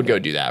 course. Like, I would go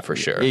do that for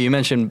sure. Yeah, you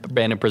mentioned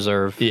Bandon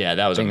Preserve. Yeah,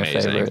 that was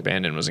amazing.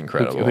 Bandon was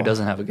incredible. Who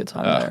doesn't have a good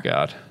time there? Oh,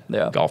 God.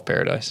 Yeah. Golf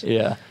paradise.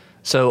 Yeah.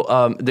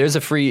 So there's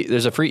a free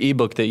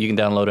ebook that you can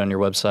download on your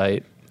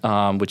website,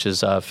 which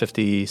is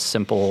 50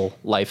 Simple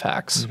Life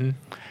Hacks.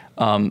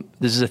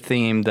 This is a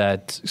theme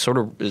that sort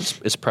of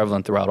is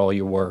prevalent throughout all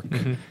your work,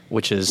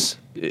 which is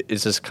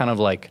this kind of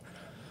like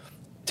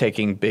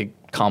taking big,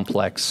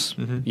 complex,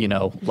 you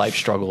know, life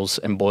struggles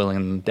and boiling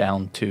them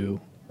down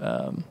to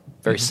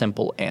very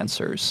simple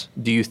answers.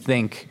 Do you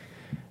think,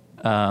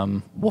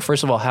 well,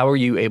 first of all, how are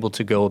you able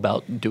to go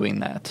about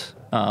doing that?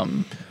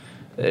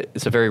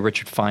 It's a very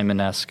Richard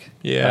Feynman-esque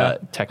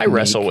technique. I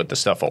wrestle with the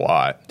stuff a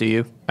lot. Do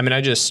you? I mean,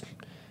 I just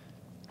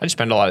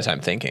spend a lot of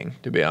time thinking,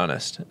 to be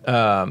honest.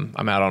 I'm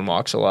out on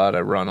walks a lot.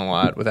 I run a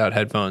lot without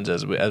headphones,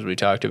 as we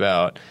talked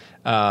about.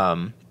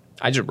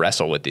 I just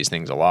wrestle with these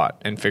things a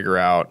lot and figure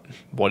out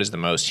what is the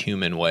most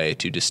human way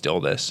to distill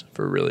this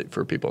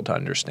for people to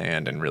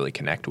understand and really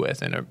connect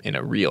with in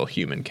a real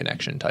human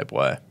connection type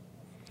way.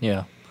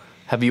 Yeah.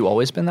 Have you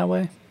always been that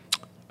way?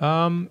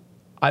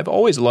 I've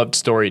always loved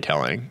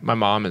storytelling. My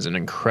mom is an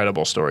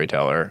incredible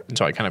storyteller, and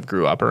so I kind of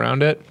grew up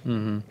around it.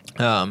 And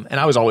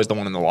I was always the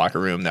one in the locker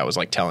room that was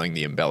like telling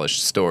the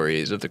embellished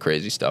stories of the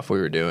crazy stuff we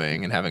were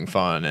doing and having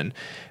fun, and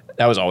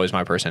that was always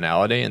my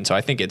personality. And so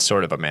I think it's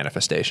sort of a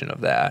manifestation of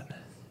that.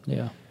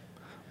 Yeah.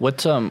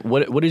 What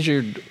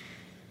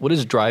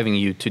is driving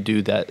you to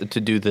do that?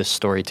 To do this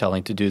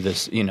storytelling? To do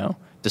this? You know,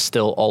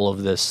 distill all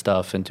of this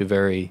stuff into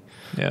very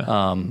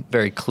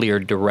clear,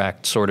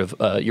 direct sort of.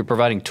 You're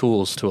providing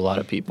tools to a lot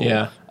of people.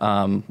 Yeah.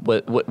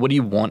 What do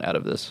you want out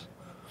of this?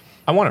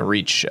 I want to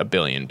reach 1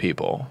 billion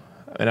people,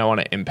 and I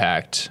want to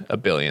impact 1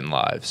 billion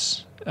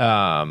lives.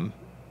 I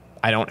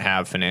don't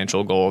have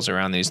financial goals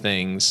around these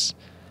things.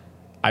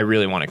 I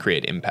really want to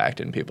create impact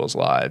in people's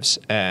lives,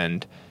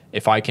 and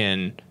if I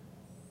can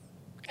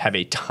have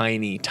a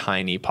tiny,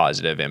 tiny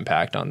positive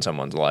impact on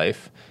someone's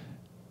life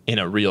in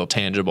a real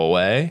tangible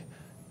way,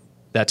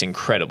 that's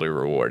incredibly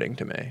rewarding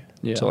to me.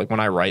 Yeah. So like when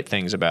I write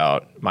things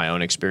about my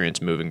own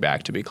experience moving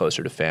back to be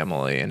closer to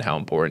family and how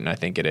important I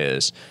think it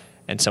is,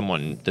 and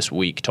someone this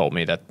week told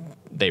me that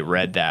they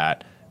read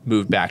that,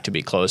 moved back to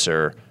be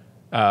closer,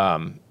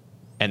 and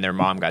their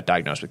mom got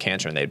diagnosed with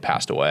cancer and they'd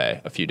passed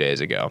away a few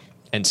days ago,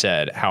 and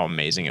said how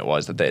amazing it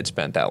was that they had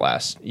spent that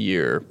last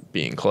year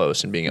being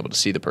close and being able to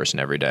see the person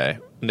every day.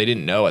 And they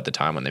didn't know at the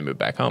time when they moved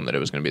back home that it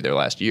was going to be their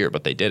last year,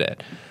 but they did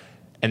it.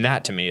 And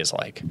that to me is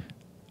like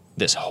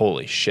this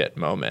holy shit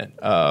moment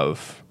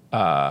of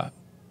I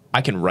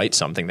can write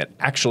something that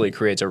actually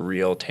creates a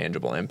real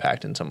tangible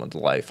impact in someone's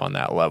life on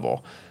that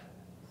level.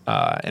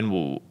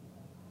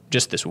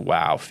 Just this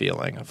wow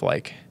feeling of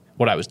like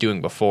what I was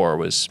doing before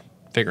was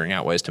figuring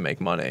out ways to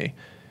make money.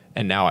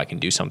 And now I can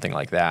do something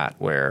like that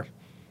where,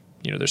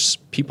 you know, there's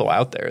people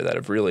out there that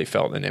have really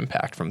felt an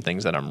impact from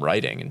things that I'm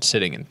writing and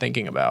sitting and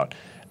thinking about.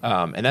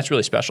 And that's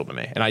really special to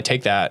me. And I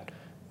take that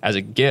as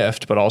a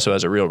gift, but also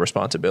as a real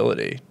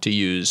responsibility to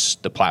use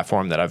the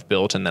platform that I've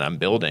built and that I'm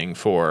building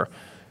for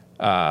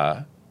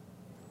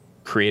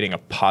creating a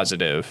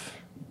positive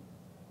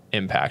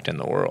impact in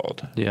the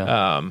world.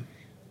 Yeah.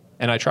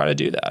 And I try to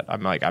do that.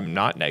 I'm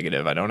not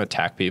negative. I don't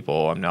attack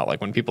people. I'm not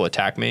like when people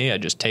attack me, I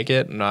just take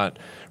it. I'm not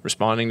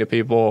responding to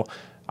people.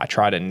 I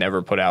try to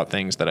never put out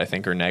things that I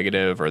think are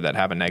negative or that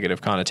have a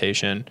negative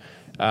connotation.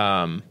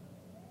 And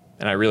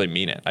I really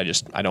mean it.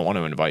 I don't want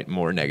to invite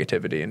more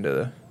negativity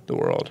into the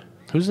world.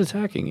 Who's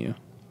attacking you?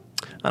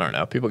 I don't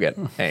know. People get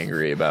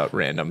angry about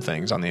random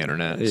things on the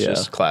internet. It's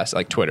just classic,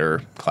 like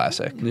Twitter,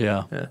 classic.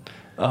 Yeah.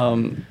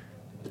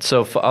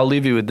 So I'll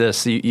leave you with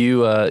this.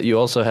 You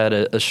also had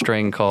a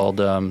string called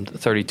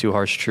 32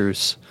 Harsh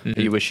Truths that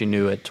you wish you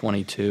knew at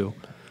 22.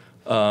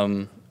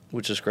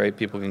 Which is great.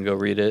 People can go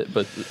read it.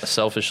 But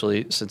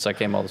selfishly, since I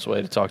came all this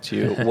way to talk to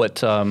you,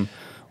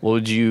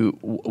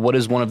 what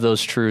is one of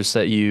those truths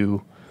that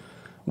you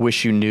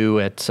wish you knew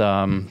at,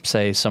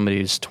 say, somebody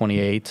who's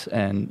 28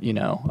 and, you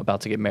know,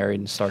 about to get married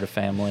and start a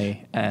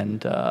family?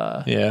 And,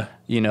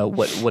 you know,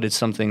 what is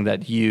something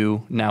that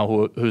you,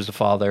 now who's the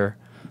father,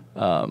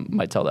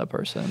 might tell that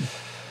person?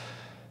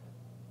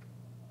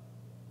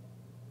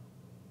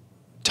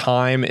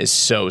 Time is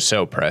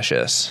so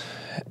precious.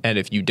 And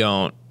if you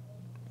don't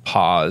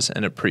pause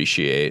and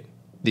appreciate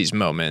these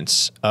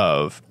moments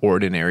of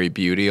ordinary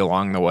beauty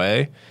along the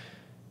way,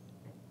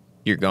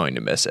 you're going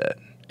to miss it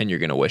and you're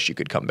going to wish you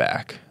could come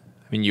back.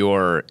 mean,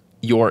 your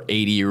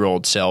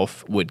 80-year-old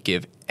self would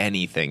give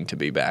anything to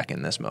be back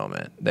in this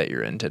moment that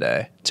you're in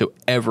today. So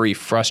every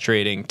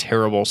frustrating,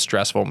 terrible,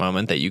 stressful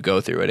moment that you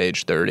go through at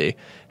age 30,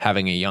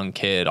 having a young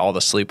kid, all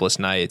the sleepless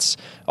nights,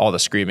 all the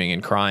screaming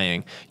and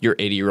crying, your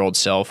 80-year-old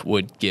self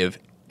would give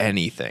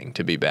anything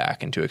to be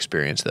back and to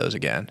experience those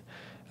again.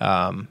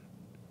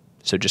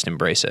 So just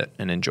embrace it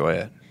and enjoy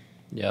it.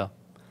 Yeah.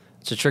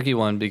 It's a tricky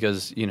one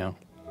because,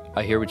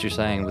 I hear what you're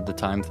saying with the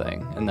time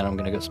thing, and then I'm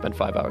going to go spend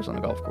 5 hours on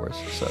the golf course.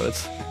 So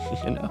it's,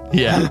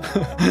 Yeah.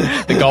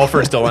 The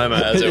golfer's dilemma,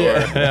 as it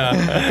were.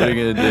 Yeah. What are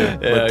you going to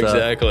do? Yeah,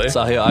 exactly.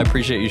 Sahil, I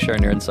appreciate you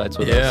sharing your insights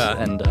with us.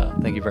 Yeah. And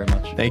thank you very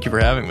much. Thank you for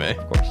having me.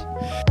 Of course.